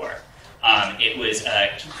 1994. It was a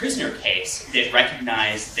prisoner case that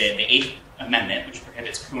recognized that the Eighth Amendment, which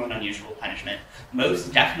prohibits cruel and unusual punishment,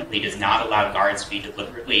 most definitely does not allow guards to be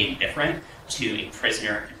deliberately indifferent to a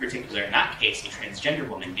prisoner, in particular in that case, a transgender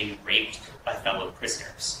woman being raped by fellow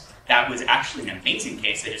prisoners. That was actually an amazing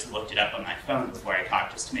case. I just looked it up on my phone before I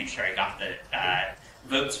talked just to make sure I got the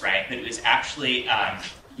votes right. But it was actually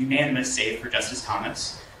unanimous, save for Justice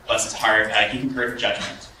Thomas. Bless his heart, he concurred with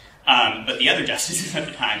judgment. But the other justices at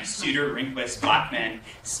the time, Souter, Rehnquist, Blackmun,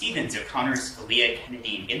 Stevens, O'Connor, Scalia,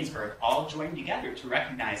 Kennedy, and Ginsburg, all joined together to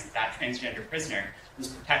recognize that that transgender prisoner was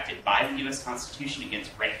protected by the U.S. Constitution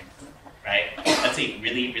against rape. Right? That's a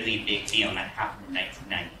really, really big deal, and that happened in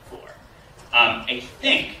 1994. I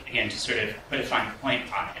think, again, to sort of put a fine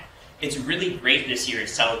point on it, it's really great this year to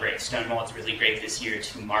celebrate Stonewall. It's really great this year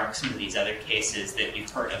to mark some of these other cases that we've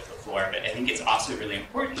heard of before. But I think it's also really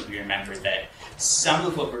important that we remember that some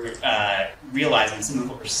of what we're realizing, some of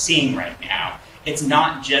what we're seeing right now, it's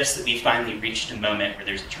not just that we finally reached a moment where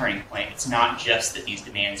there's a turning point. It's not just that these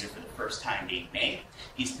demands are for the first time being made.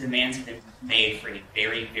 These demands have been made for a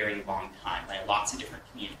very, very long time by lots of different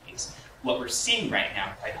communities. What we're seeing right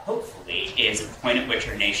now, quite hopefully, is a point at which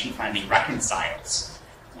our nation finally reconciles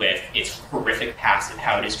with its horrific past of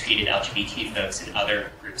how it has treated LGBT folks and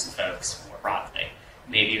other groups of folks more broadly.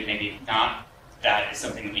 Maybe or maybe not. That is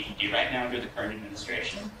something that we can do right now under the current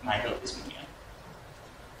administration. My hope is we can.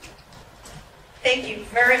 Thank you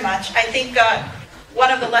very much. I think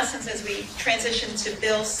one of the lessons as we transition to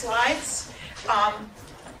Bill's slides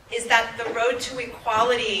is that the road to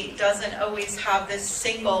equality doesn't always have this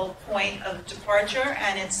single point of departure,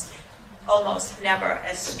 and it's almost never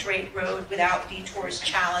a straight road without detours,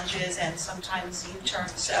 challenges, and sometimes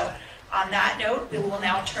U-turns. So on that note, we will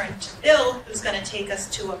now turn to Bill, who's going to take us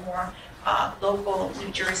to a more local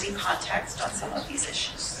New Jersey context on some of these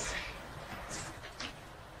issues.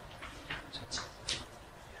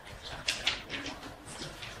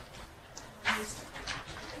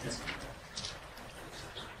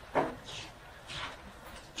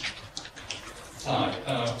 Hi,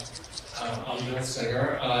 I'm Bill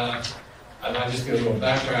Singer. I might just give a little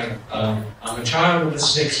background. I'm a child of the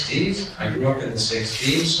 60s. I grew up in the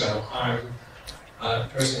 60s, so I'm a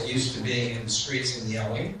person used to being in the streets and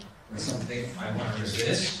yelling, was something I want to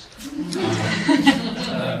resist.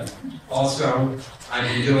 Also, I've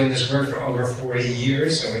been doing this work for over 40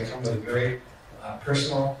 years, so I come with a very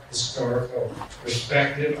personal, historical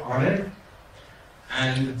perspective on it.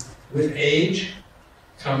 And with age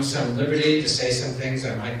comes some liberty to say some things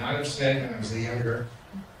I might not have said when I was a younger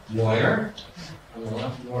lawyer. I'm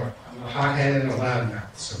a hot-headed and a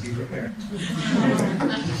loudmouth, so be prepared.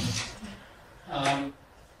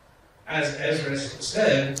 As Ezra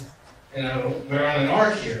said, we're on an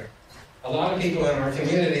arc here. A lot of people in our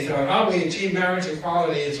community thought, oh, we achieved marriage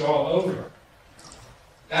equality, it's all over.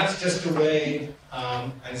 That's just the way,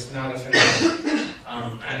 and it's not a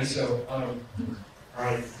phenomenon. And so,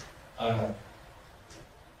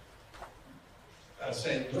 I'll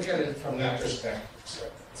say, look at it from that perspective. So,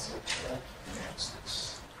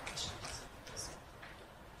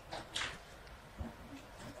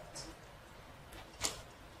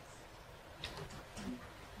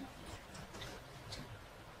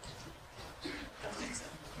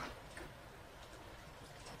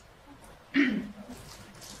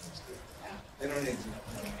 they don't need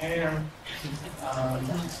to. And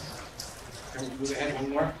can we move ahead one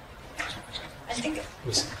more? I think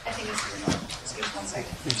it's just give 1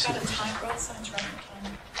 second. It's got a time, road signs running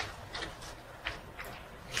time.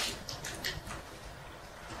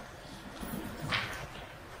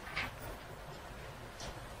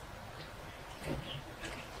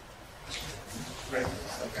 Right.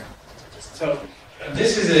 Okay. So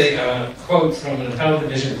this is a quote from an appellate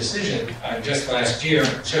division decision just last year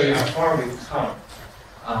to show you how far we've come.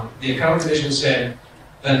 The appellate division said,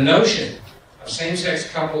 the notion of same-sex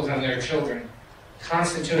couples and their children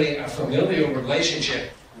constituting a familial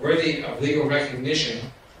relationship worthy of legal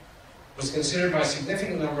recognition was considered by a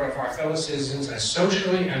significant number of our fellow citizens as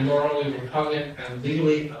socially and morally repugnant and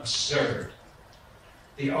legally absurd.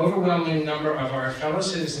 The overwhelming number of our fellow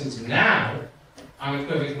citizens now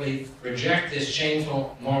unequivocally reject this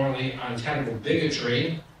shameful, morally untenable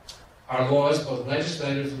bigotry. Our laws, both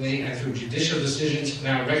legislatively and through judicial decisions,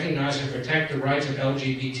 now recognize and protect the rights of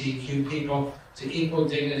LGBTQ people to equal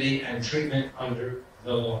dignity and treatment under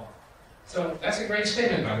the law. So that's a great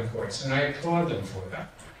statement by the courts, and I applaud them for that.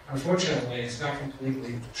 Unfortunately, it's not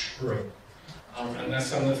completely true. And that's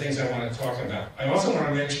some of the things I want to talk about. I also want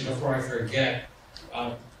to mention, before I forget,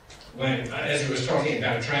 when Ezra was talking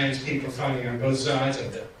about trans people fighting on both sides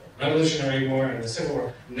of the Revolutionary War and the Civil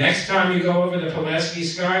War, next time you go over the Pulaski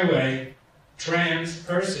Skyway, trans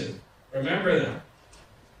person, remember them.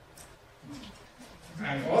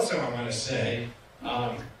 And also I want to say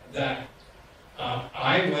that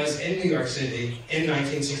I was in New York City in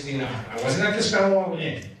 1969. I wasn't at the Stonewall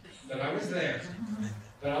Inn, but I was there.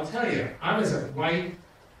 But I'll tell you, I was a white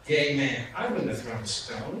gay man. I wouldn't have thrown a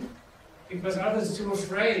stone because I was too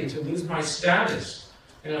afraid to lose my status.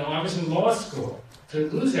 You know, I was in law school to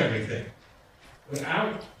lose everything.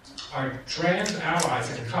 Without our trans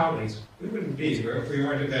allies and colleagues, we wouldn't be where we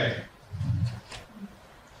are today.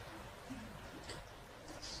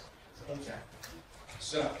 Okay.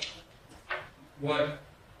 So, what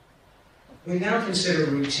we now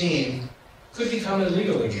consider routine could become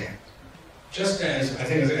illegal again. Just as, I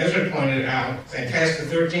think as Ezra pointed out, they passed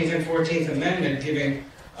the 13th and 14th Amendment giving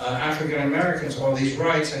African Americans all these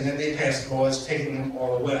rights, and then they passed laws taking them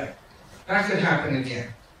all away. That could happen again.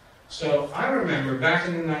 So I remember back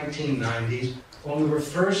in the 1990s, when we were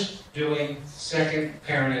first doing second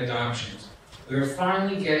parent adoptions, we were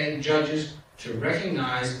finally getting judges to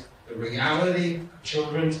recognize the reality of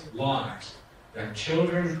children's lives, that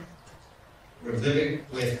children were living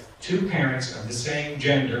with two parents of the same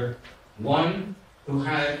gender, one who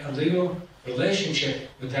had a legal relationship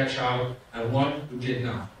with that child and one who did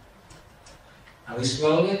not. And we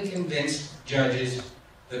slowly convinced judges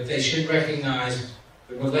that they should recognize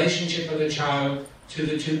the relationship of the child to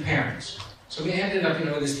the two parents. So we ended up,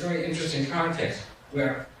 with this very interesting context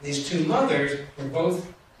where these two mothers were both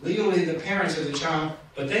legally the parents of the child,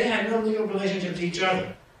 but they had no legal relationship to each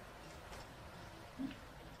other.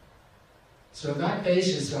 So that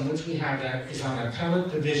basis on which we have that is on an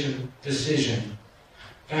appellate division decision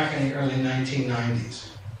back in the early 1990s.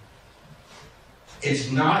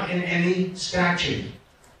 It's not in any statute.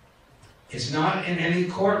 It's not in any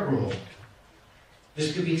court rule.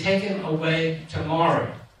 This could be taken away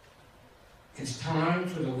tomorrow. It's time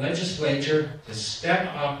for the legislature to step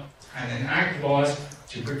up and enact laws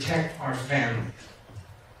to protect our families.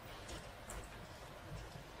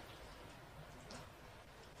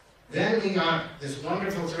 Then we got this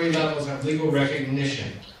wonderful 3 levels of legal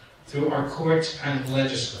recognition through our courts and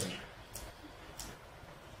legislature.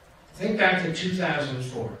 Think back to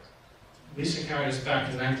 2004. Lisa carried us back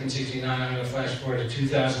to 1969. I'm going to flash forward to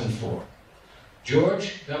 2004.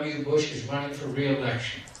 George W. Bush is running for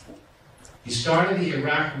re-election. He started the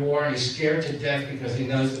Iraq War and he's scared to death because he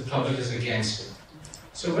knows the public is against it.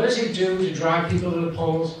 So what does he do to drive people to the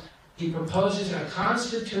polls? He proposes a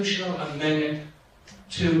constitutional amendment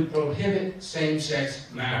to prohibit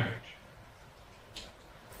same-sex marriage.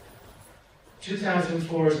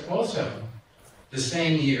 2004 is also the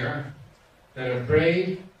same year that a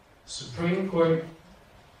brave Supreme Court,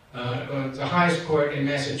 the highest court in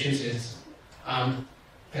Massachusetts,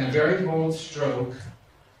 in a very bold stroke,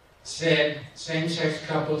 said same-sex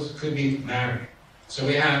couples could be married. So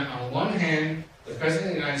we have, on one hand, the President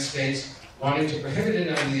of the United States wanting to prohibit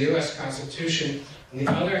it under the U.S. Constitution, on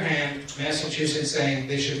the other hand, Massachusetts saying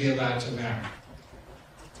they should be allowed to marry.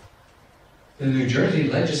 The New Jersey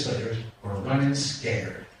legislators were running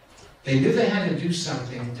scared. They knew they had to do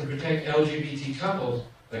something to protect LGBT couples,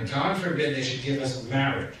 but God forbid they should give us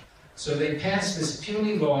marriage. So they passed this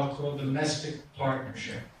puny law called domestic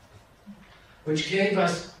partnership, which gave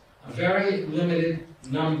us a very limited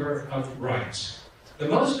number of rights. The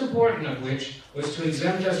most important of which was to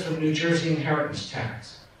exempt us from New Jersey inheritance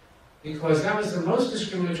tax, because that was the most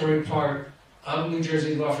discriminatory part of New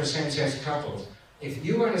Jersey law for same-sex couples. If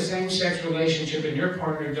you were in a same-sex relationship and your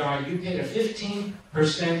partner died, you paid a 15%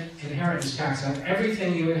 inheritance tax on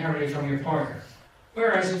everything you inherited from your partner.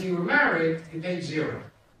 Whereas if you were married, you paid 0.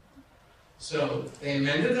 So they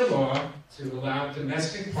amended the law to allow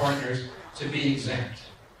domestic partners to be exempt.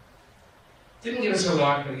 Didn't give us a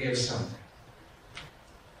lot, but it gave us something.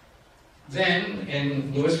 Then,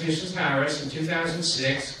 in Lewis v. Harris in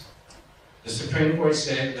 2006, the Supreme Court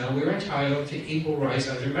said, no, we're entitled to equal rights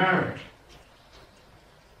under marriage.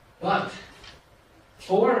 But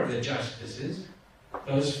 4 of the justices,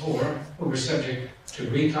 those 4 who were subject to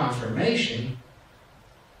reconfirmation,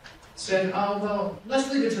 said, oh, well,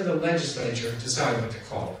 let's leave it to the legislature to decide what to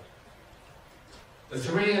call it. The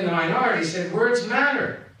 3 in the minority said, words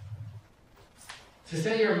matter. To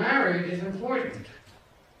say you're married is important.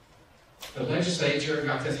 The legislature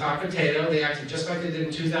got the hot potato. They acted just like they did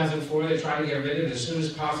in 2004. They tried to get rid of it as soon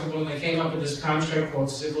as possible, and they came up with this construct called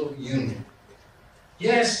civil union.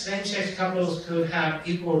 Yes, same-sex couples could have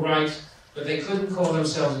equal rights, but they couldn't call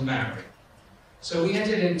themselves married. So we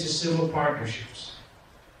entered into civil partnerships,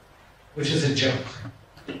 which is a joke.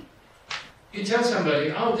 You tell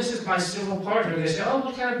somebody, oh, this is my civil partner. They say, oh,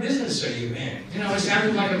 what kind of business are you in? You know, it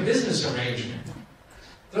sounded like a business arrangement.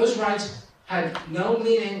 Those rights had no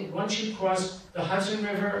meaning once you crossed the Hudson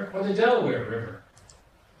River or the Delaware River.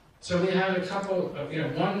 So we had a couple,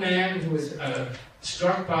 one man who was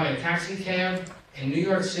struck by a taxi cab in New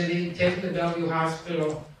York City, taken to Bellevue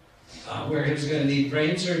Hospital, where he was going to need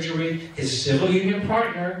brain surgery. His civil union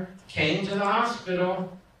partner came to the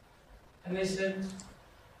hospital, and they said,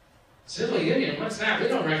 civil union, what's that? We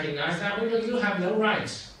don't recognize that. You have no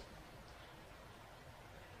rights.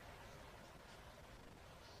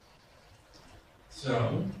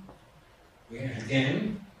 So, we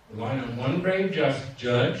again relied on one brave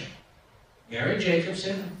judge, Mary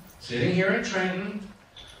Jacobson, sitting here in Trenton,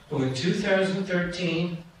 who in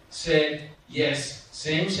 2013 said, yes,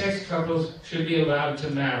 same-sex couples should be allowed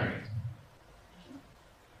to marry.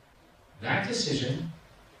 That decision,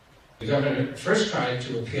 the governor first tried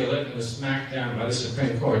to appeal it and was smacked down by the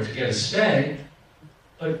Supreme Court to get a stay,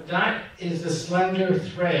 but that is the slender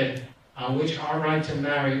thread on which our right to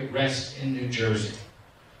marry rests in New Jersey.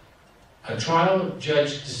 A trial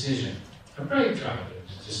judge decision, a brave trial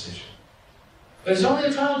judge decision. But it's only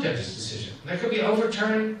a trial judge's decision. That could be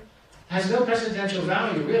overturned, has no precedential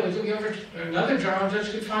value, really. It could be overturned. Another trial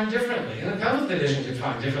judge could find differently. An appellate division could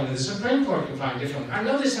find differently. The Supreme Court could find differently. I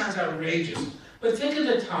know this sounds outrageous, but think of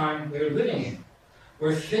the time we're living in,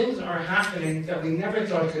 where things are happening that we never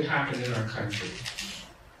thought could happen in our country.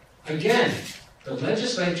 Again, the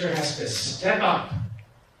legislature has to step up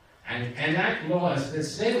and enact laws that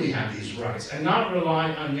say we have these rights and not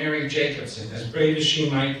rely on Mary Jacobson, as brave as she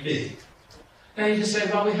might be. Now you can say,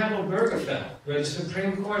 well, we have Burke, where the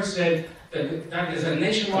Supreme Court said that that is a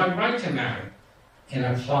nationwide right to marry, in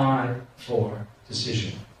a 5-4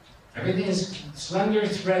 decision. Everything is slender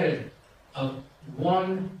threaded of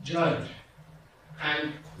one judge.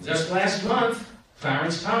 And just last month,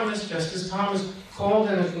 Justice Thomas, called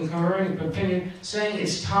in a concurring opinion saying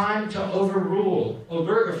it's time to overrule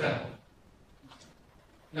Obergefell.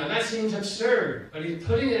 Now that seems absurd, but he's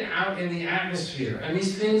putting it out in the atmosphere, and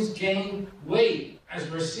these things gain weight, as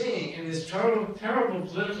we're seeing in this terrible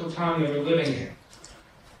political time that we're living in.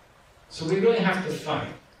 So we really have to fight.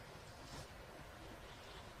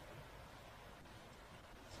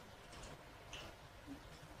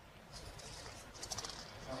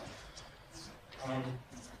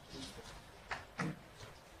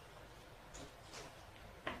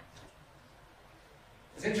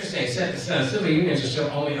 It's interesting, civil unions are still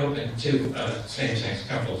only open to same-sex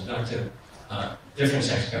couples, not to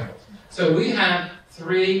different-sex couples. So we have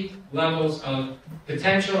 3 levels of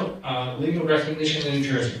potential legal recognition in New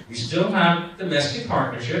Jersey. We still have domestic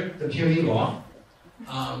partnership, the puny law,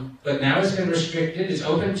 but now it's been restricted. It's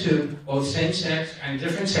open to both same-sex and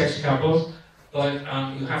different-sex couples, but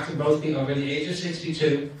you have to both be over the age of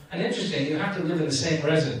 62. And interesting, you have to live in the same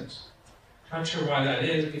residence. Not sure why that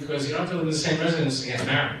is, because you don't have to live in the same residence to get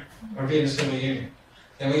married or be in a civil union.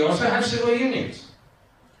 Then we also have civil unions.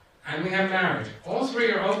 And we have marriage. All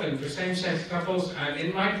 3 are open for same-sex couples, and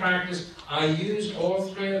in my practice, I use all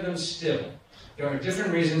 3 of them still. There are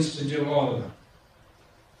different reasons to do all of them.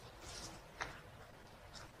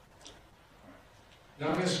 Now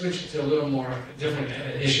I'm going to switch to a little more different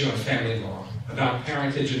issue of family law, about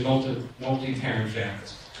parentage and multi-parent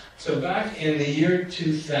families. So back in the year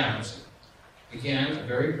 2000, again, a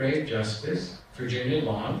very brave justice, Virginia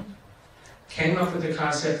Long, came up with the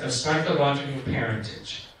concept of psychological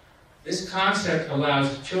parentage. This concept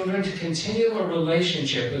allows children to continue a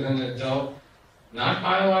relationship with an adult not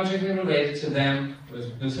biologically related to them,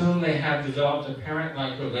 with whom they have developed a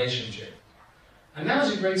parent-like relationship. And that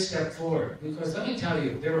was a great step forward, because let me tell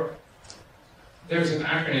you, there's an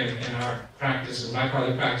acronym in our practice, in my part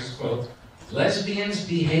of the practice, called lesbians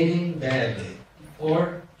behaving badly,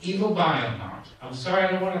 or evil biomoms. I'm sorry,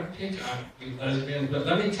 I don't want to pick on you lesbians, but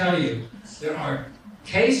let me tell you, there are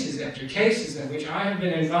cases after cases in which I have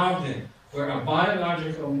been involved in, where a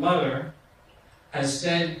biological mother has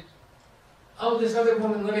said, oh, this other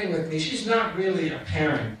woman living with me, she's not really a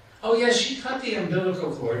parent. Oh yes, she cut the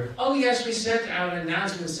umbilical cord. Oh yes, we sent out an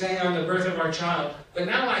announcement saying on the birth of our child, but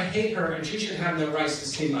now I hate her and she should have no rights to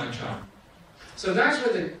see my child. So that's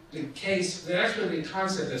where that's where the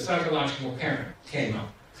concept of psychological parent came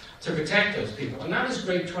up, to protect those people. And that was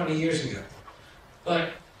great 20 years ago.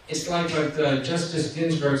 But it's like what Justice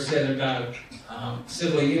Ginsburg said about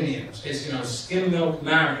civil unions. It's, skim milk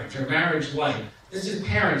marriage or marriage light. This is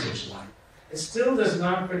parentage light. It still does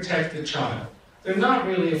not protect the child. They're not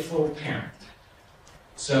really a full parent.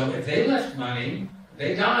 So if they left money,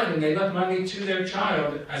 they died and they left money to their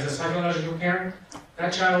child as a psychological parent,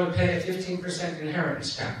 that child would pay a 15%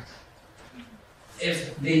 inheritance tax.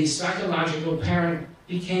 If the psychological parent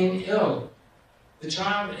became ill, the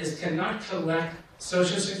child cannot collect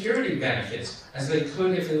Social Security benefits as they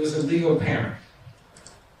could if it was a legal parent.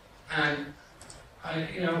 And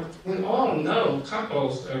we all know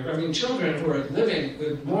couples, children who are living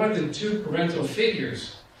with more than two parental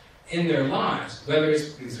figures in their lives, whether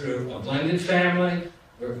it's through a blended family,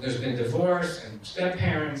 where there's been divorce and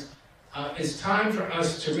step-parents. It's time for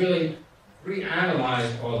us to really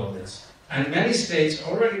reanalyze all of this. And many states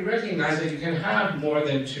already recognize that you can have more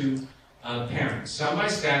than two parents. Some by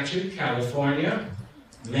statute, California,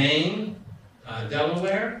 Maine,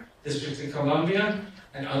 Delaware, District of Columbia,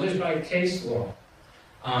 and others by case law.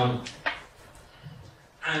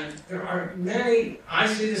 And there are many, I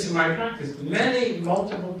see this in my practice, many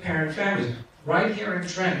multiple parent families. Right here in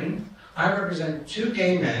Trenton, I represent two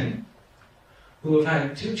gay men who have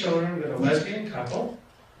had two children with a lesbian couple.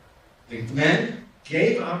 The men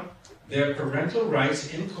gave up their parental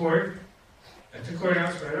rights in court, at the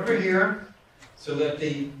courthouse right over here, so that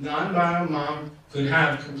the non-bio mom could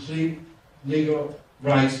have complete legal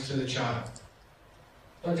rights to the child.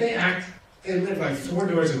 But they live like 4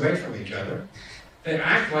 doors away from each other. They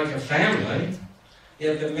act like a family,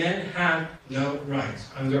 yet the men have no rights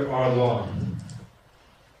under our law.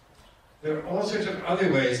 There are all sorts of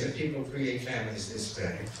other ways that people create families this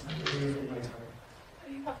day.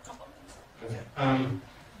 Okay.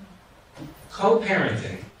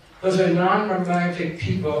 Co-parenting. Those are non-romantic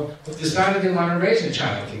people who decided they want to raise a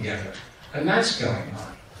child together. And that's going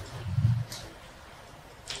on.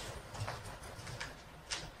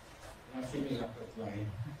 I'm not keeping up with my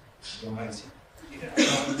slides.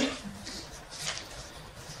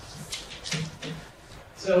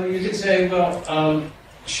 So you could say, well,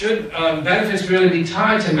 should benefits really be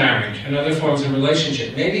tied to marriage and other forms of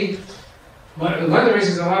relationship? Maybe one of the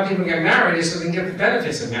reasons a lot of people get married is so they can get the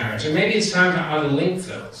benefits of marriage. And maybe it's time to unlink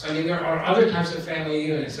those. I mean, there are other types of family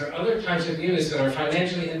units. There are other types of units that are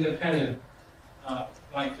financially independent,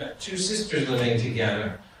 like two sisters living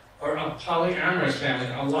together, or a polyamorous family.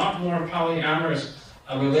 A lot more polyamorous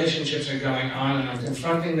relationships are going on, and I'm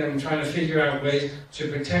confronting them and trying to figure out ways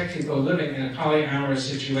to protect people living in a polyamorous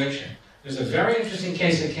situation. There's a very interesting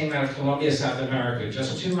case that came out of Colombia, South America,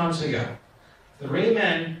 just 2 months ago. 3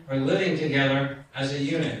 men were living together as a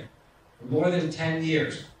unit for more than 10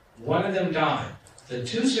 years. One of them died. The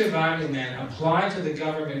 2 surviving men applied to the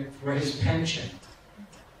government for his pension.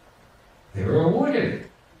 They were awarded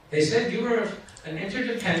it. They said, you were an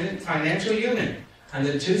interdependent financial unit. And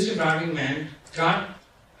the 2 surviving men got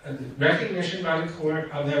recognition by the court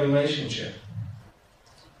of their relationship.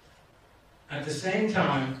 At the same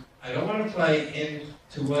time, I don't want to play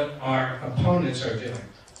into what our opponents are doing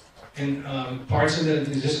in parts of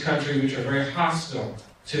this country which are very hostile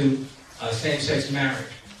to same-sex marriage.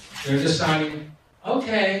 They're deciding,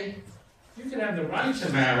 okay, you can have the right to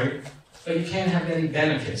marry, but you can't have any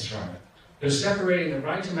benefits from it. They're separating the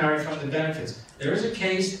right to marry from the benefits. There is a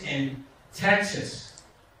case in Texas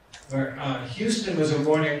where Houston was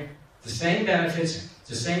awarding the same benefits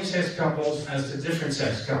to same-sex couples as to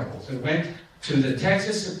different-sex couples. It went to the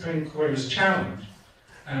Texas Supreme Court. It was challenged.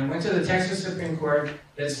 And it went to the Texas Supreme Court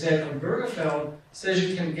that said, Obergefell says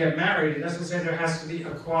you can get married. It doesn't say there has to be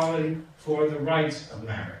equality for the rights of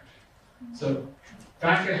marriage. So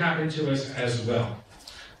that could happen to us as well.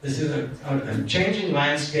 This is a changing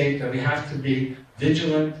landscape that we have to be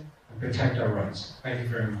vigilant and protect our rights. Thank you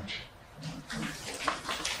very much.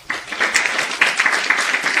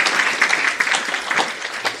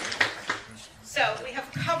 So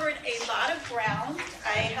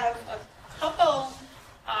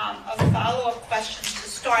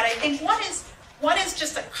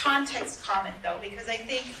context comment, though, because I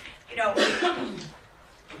think,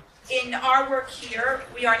 in our work here,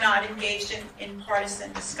 we are not engaged in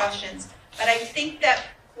partisan discussions. But I think that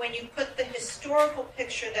when you put the historical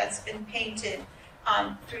picture that's been painted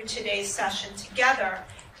through today's session together,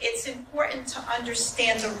 it's important to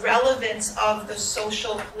understand the relevance of the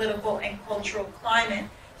social, political, and cultural climate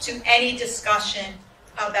to any discussion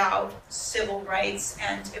about civil rights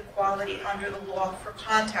and equality under the law for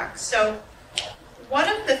context. So one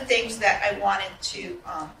of the things that I wanted to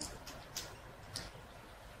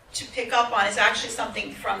pick up on is actually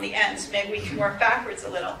something from the end, so maybe we can work backwards a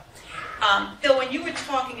little. Bill, when you were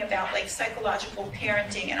talking about like psychological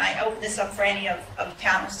parenting, and I open this up for any of the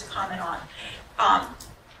panelists to comment on,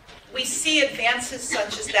 we see advances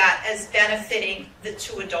such as that as benefiting the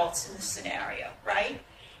two adults in the scenario, right?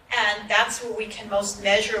 And that's where we can most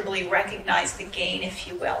measurably recognize the gain, if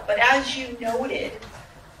you will. But as you noted,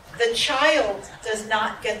 the child does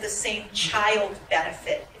not get the same child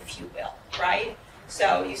benefit, if you will, right?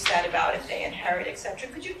 So you said about if they inherit, etc.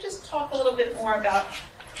 Could you just talk a little bit more about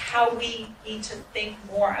how we need to think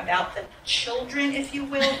more about the children, if you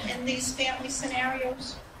will, in these family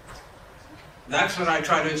scenarios? That's what I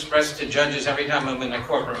try to express to judges every time I'm in the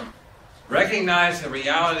courtroom. Recognize the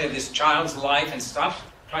reality of this child's life and stop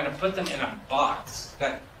trying to put them in a box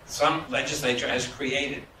that some legislature has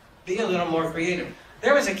created. Be a little more creative.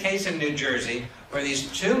 There was a case in New Jersey where these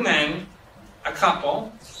two men, a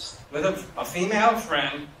couple, with a female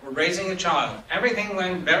friend, were raising a child. Everything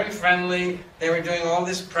went very friendly. They were doing all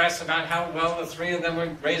this press about how well the three of them were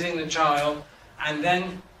raising the child. And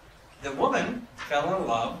then the woman fell in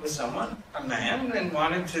love with someone, a man, and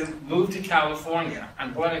wanted to move to California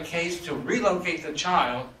and brought a case to relocate the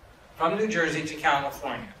child from New Jersey to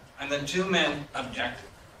California. And the two men objected.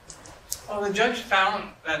 Well, the judge found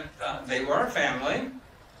that they were a family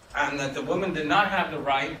and that the woman did not have the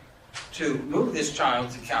right to move this child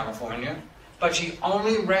to California, but she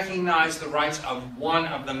only recognized the rights of one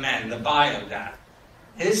of the men, the bio dad.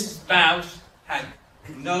 His spouse had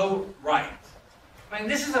no right. I mean,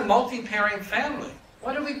 this is a multi-parent family.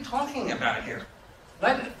 What are we talking about here?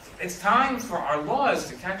 It's time for our laws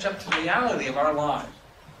to catch up to the reality of our lives.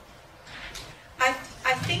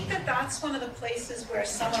 I think that that's one of the places where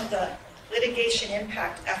some of the litigation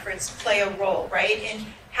impact efforts play a role, right? In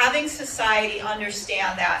having society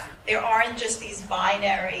understand that there aren't just these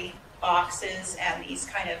binary boxes and these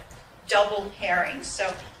kind of double pairings.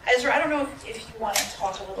 So, Ezra, I don't know if you want to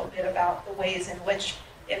talk a little bit about the ways in which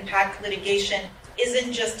impact litigation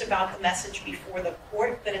isn't just about the message before the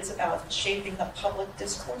court, but it's about shaping the public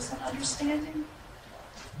discourse and understanding.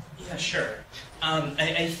 Yeah, sure.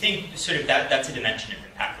 I think sort of that's a dimension of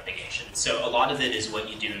impact litigation. So a lot of it is what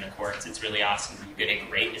you do in the courts. It's really awesome when you get a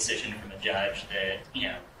great decision from a judge that,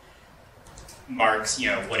 marks,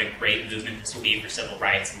 what a great movement this will be for civil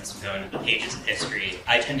rights, and this will go into the pages of history.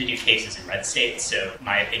 I tend to do cases in red states, so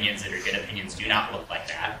my opinions that are good opinions do not look like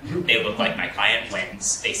that. They look like my client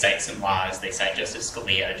wins. They cite some laws. They cite Justice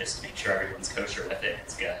Scalia just to make sure everyone's kosher with it.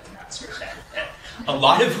 It's good and that sort of thing. A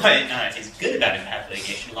lot of what is good about impact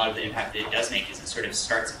litigation, a lot of the impact that it does make is it sort of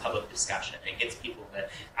starts a public discussion. It gets people to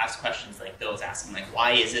ask questions like Bill's asking, like,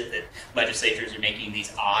 why is it that legislatures are making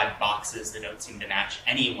these odd boxes that don't seem to match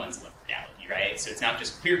anyone's lived reality, right? So it's not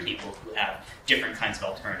just queer people who have different kinds of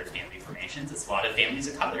alternative family formations. It's a lot of families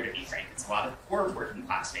of color, to be frank. It's a lot of poor working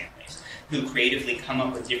class families who creatively come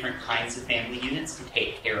up with different kinds of family units to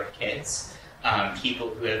take care of kids. People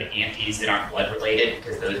who have aunties that aren't blood related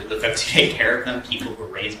because those are the folks who take care of them. People who are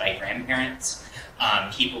raised by grandparents.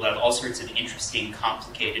 People who have all sorts of interesting,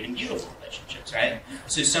 complicated, and beautiful relationships, right?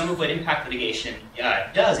 So some of what impact litigation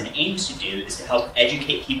does and aims to do is to help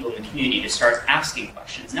educate people in the community to start asking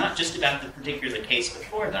questions, not just about the particular case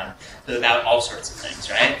before them, but about all sorts of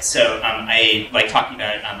things, right? So I like talking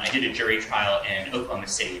about, I did a jury trial in Oklahoma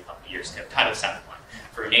City a couple years ago, Title VII one,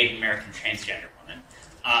 for a Native American transgender woman.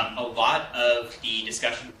 A lot of the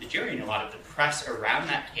discussion with the jury and a lot of the press around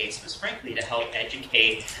that case was frankly to help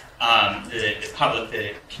educate the public,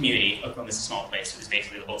 the community. Oklahoma's a small place, so it was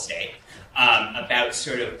basically the whole state, about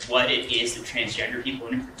sort of what it is that transgender people,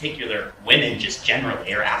 and in particular women just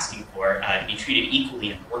generally, are asking for to be treated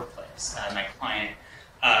equally in the workplace. My client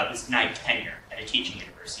was denied tenure at a teaching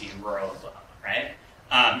university in rural Oklahoma, right?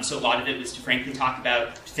 So a lot of it was to frankly talk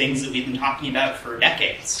about things that we've been talking about for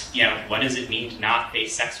decades. What does it mean to not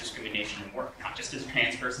face sex discrimination in work, not just as a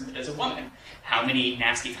trans person, but as a woman? How many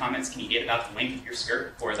nasty comments can you get about the length of your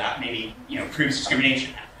skirt before that maybe, proves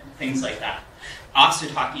discrimination happened? Things like that. Also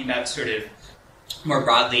talking about sort of more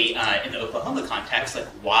broadly in the Oklahoma context, like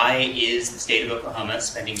why is the state of Oklahoma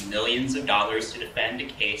spending millions of dollars to defend a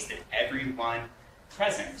case that everyone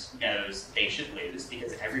present knows they should lose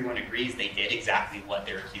because everyone agrees they did exactly what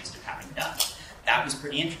they're accused of having done. That was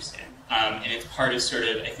pretty interesting. And it's part of sort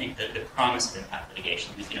of, I think, the promise of impact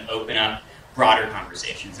litigation. We can open up broader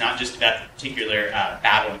conversations, not just about the particular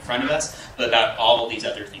battle in front of us, but about all these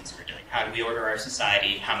other things we're doing. How do we order our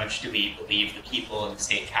society? How much do we believe the people in the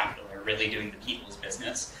state capitol are really doing the people's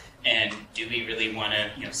business? And do we really want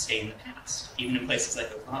to, stay in the past, even in places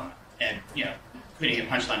like Oklahoma? And, putting a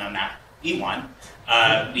punchline on that, we won.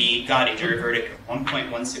 We got a jury verdict of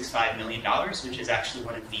 $1.165 million, which is actually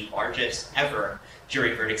one of the largest ever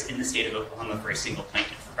jury verdicts in the state of Oklahoma for a single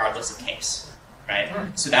plaintiff, regardless of case, right?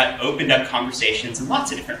 So that opened up conversations in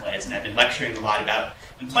lots of different ways, and I've been lecturing a lot about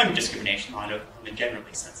employment discrimination law in Oklahoma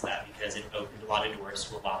generally since that, because it opened a lot of doors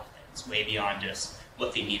to a lot of things, way beyond just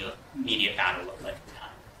what the immediate battle looked like at the time.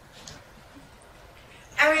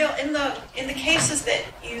 Arielle, in the cases that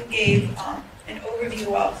you gave an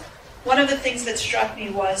overview of, one of the things that struck me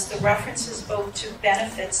was the references both to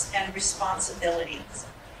benefits and responsibilities.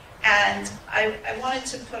 And I wanted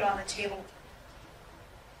to put on the table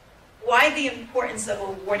why the importance of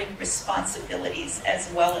awarding responsibilities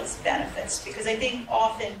as well as benefits. Because I think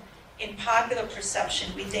often in popular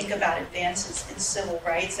perception, we think about advances in civil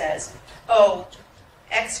rights as, oh,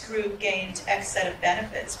 X group gained X set of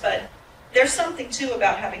benefits. But there's something, too,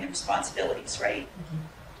 about having responsibilities, right? Mm-hmm. You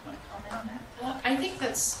want to comment on that? Well, I think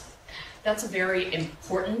that's a very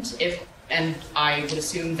important, and I would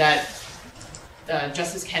assume that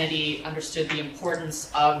Justice Kennedy understood the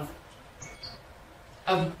importance of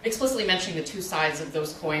explicitly mentioning the two sides of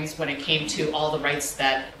those coins when it came to all the rights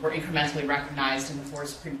that were incrementally recognized in the 4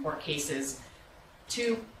 Supreme Court cases,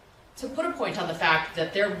 to put a point on the fact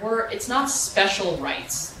that it's not special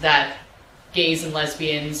rights that gays and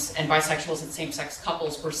lesbians and bisexuals and same-sex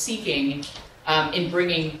couples were seeking in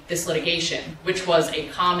bringing this litigation, which was a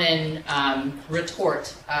common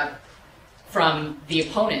retort from the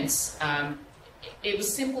opponents. It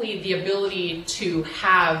was simply the ability to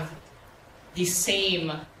have the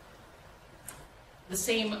same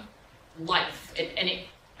life,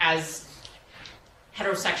 as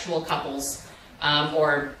heterosexual couples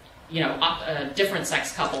or different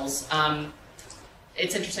sex couples.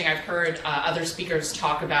 It's interesting. I've heard other speakers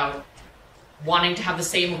talk about wanting to have the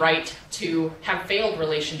same right to have failed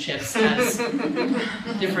relationships as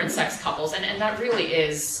different sex couples, and that really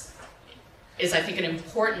is I think an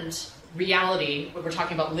important reality when we're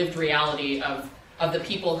talking about lived reality of the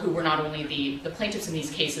people who were not only the plaintiffs in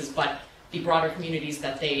these cases, but the broader communities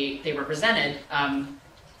that they represented.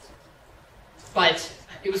 But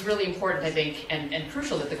it was really important, I think, and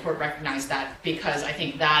crucial that the court recognized that, because I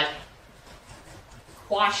think that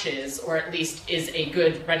quashes, or at least is a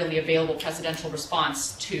good, readily available precedential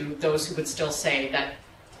response to those who would still say that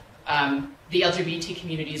the LGBT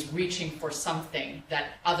community is reaching for something that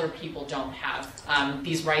other people don't have.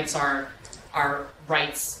 These rights are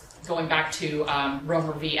rights, going back to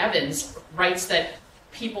Romer v. Evans, rights that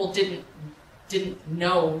people didn't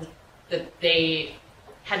know that they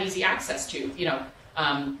had easy access to.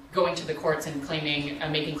 Going to the courts and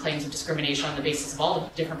making claims of discrimination on the basis of all the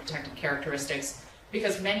different protected characteristics,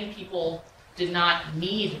 because many people did not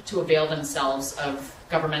need to avail themselves of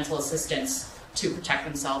governmental assistance to protect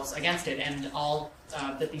themselves against it, and all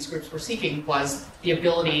that these groups were seeking was the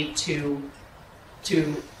ability to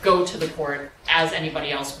go to the court as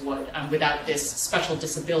anybody else would, without this special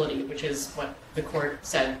disability, which is what the court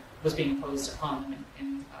said was being imposed upon them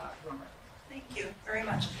in Romer. Thank you very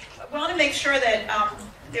much. We want to make sure that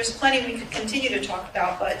there's plenty we could continue to talk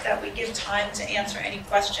about, but that we give time to answer any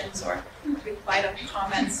questions or reply to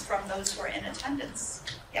comments from those who are in attendance.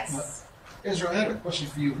 Yes? Ezra, I have a question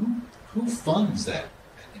for you. Who funds that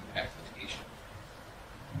impact litigation?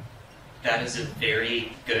 That is a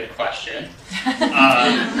very good question.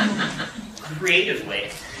 Creatively,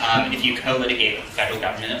 if you co-litigate with the federal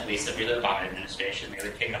government, at least under the Obama administration, they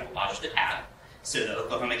would pick up a lot of the tab. So the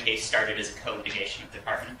Oklahoma case started as a co-litigation with the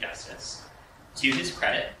Department of Justice. To his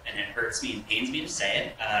credit, and it hurts me and pains me to say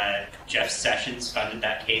it, Jeff Sessions funded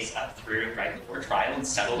that case up through right before trial and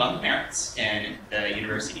settled on the merits. And the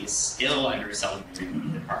university is still under a settlement agreement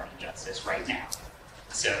with the Department of Justice right now.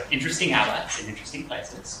 So interesting outlets in interesting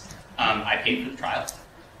places. I paid for the trial.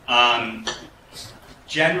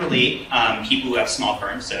 Generally, people who have small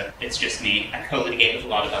firms, so it's just me, I co-litigate with a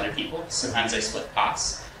lot of other people. Sometimes I split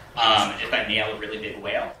costs. If I nail a really big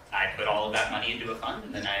whale, I put all of that money into a fund,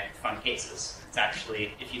 and then I fund cases. It's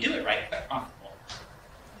actually, if you do it right, quite profitable.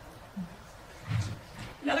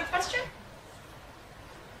 Another question?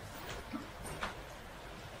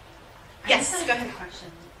 Yes, go ahead.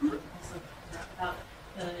 Question also about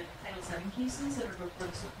the Title VII cases that are before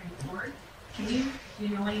the Supreme Court. Can you Do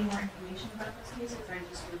you know any more information about those cases? I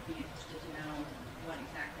just would be interested to know what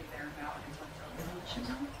exactly they're about and what the limitations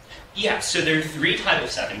are. Yeah, so there are 3 Title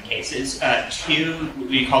VII cases, 2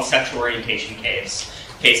 we call sexual orientation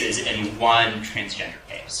cases, and 1 transgender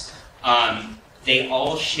case. They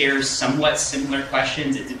all share somewhat similar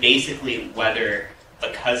questions. It's basically whether,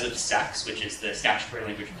 because of sex, which is the statutory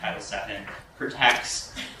language of Title VII,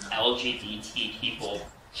 protects LGBT people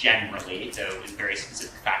generally, though in very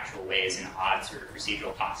specific factual ways and odd sort of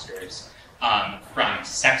procedural postures, from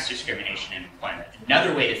sex discrimination in employment.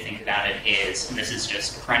 Another way to think about it is, and this is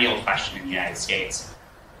just a perennial question in the United States,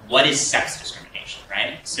 what is sex discrimination,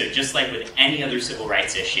 right? So just like with any other civil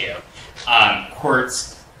rights issue,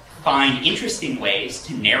 courts find interesting ways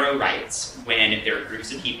to narrow rights when there are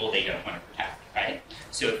groups of people they don't want to protect, right?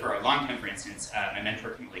 So for a long time, for instance, my mentor,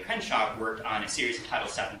 Kimberly Crenshaw, worked on a series of Title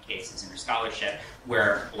VII cases in her scholarship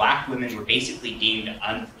where black women were basically deemed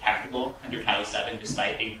unprotectable under Title VII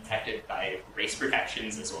despite being protected by race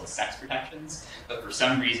protections as well as sex protections. But for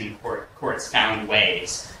some reason, courts found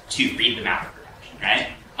ways to read them out of protection,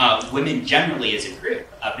 right? Women generally as a group,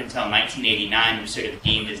 up until 1989, were sort of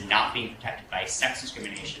deemed as not being protected by sex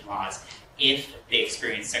discrimination laws if they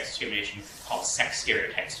experienced sex discrimination called sex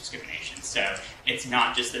stereotypes discrimination. So it's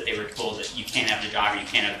not just that they were told that you can't have the job or you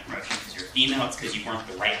can't have the promotion because you're female, it's because you weren't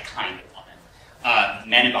the right kind of woman.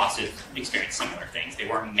 Men have also experienced similar things. They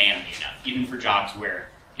weren't manly enough, even for jobs where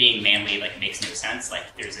being manly makes no sense.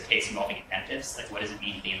 Like there's a case involving a dentist. Like what does it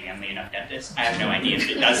mean to be a manly enough dentist? I have no idea, but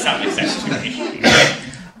it does sound like sex discrimination.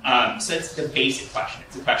 So it's the basic question.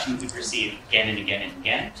 It's a question that we've received again and again and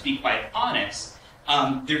again. To be quite honest,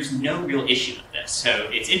 there's no real issue with this. So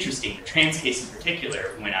it's interesting, the trans case in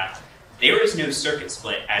particular went up. There is no circuit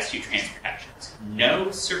split as to trans protections. No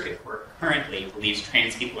circuit court currently believes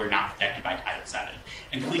trans people are not protected by Title VII,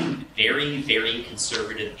 including very, very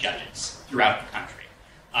conservative judges throughout the country.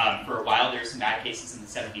 For a while, there were some bad cases in the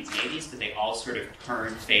 70s and 80s, but they all sort of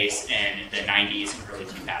turned face in the 90s and early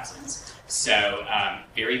 2000s. So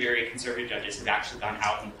very, very conservative judges have actually gone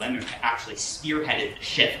out on the limb and actually spearheaded the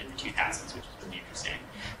shift in the 2000s, which is really interesting.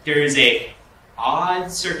 There is a odd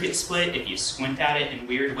circuit split if you squint at it in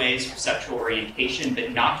weird ways for sexual orientation,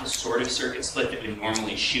 but not the sort of circuit split that would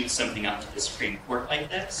normally shoot something up to the Supreme Court like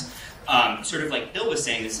this. Sort of like Bill was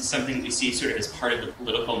saying, this is something that we see sort of as part of the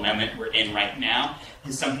political moment we're in right now. It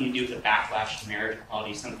has something to do with the backlash to marriage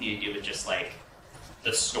equality, something to do with just like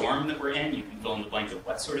the storm that we're in. You can fill in the blank of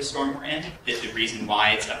what sort of storm we're in. The reason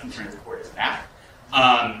why it's up in front of the court is that.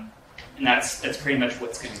 And that's pretty much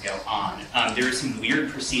what's going to go on. There are some weird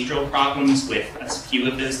procedural problems with a few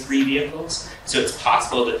of those 3 vehicles. So it's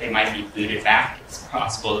possible that they might be booted back. It's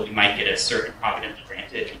possible that we might get a certain providential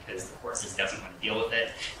granted because the court just doesn't want to deal with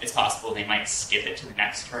it. It's possible they might skip it to the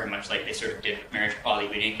next term, much like they sort of did with marriage equality.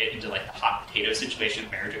 We didn't get into like the hot potato situation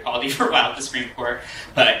with marriage equality for a while at the Supreme Court.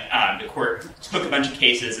 But the court took a bunch of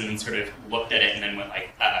cases and then sort of looked at it and then went like,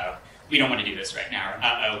 uh-oh, we don't want to do this right now. Or,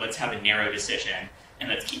 uh-oh, let's have a narrow decision. And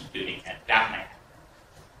let's keep booting it. That might happen.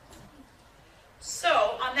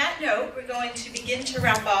 So, on that note, we're going to begin to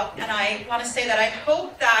wrap up, and I want to say that I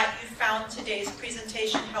hope that you found today's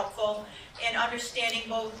presentation helpful in understanding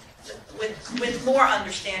both, with more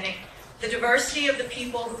understanding, the diversity of the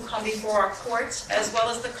people who come before our courts, as well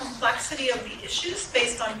as the complexity of the issues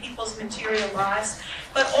based on people's material lives,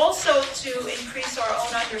 but also to increase our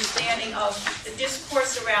own understanding of the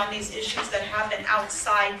discourse around these issues that happen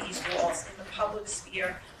outside these walls, in the public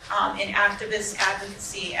sphere, in activist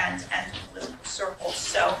advocacy and political circles.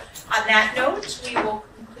 So on that note, we will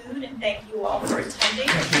conclude and thank you all for attending.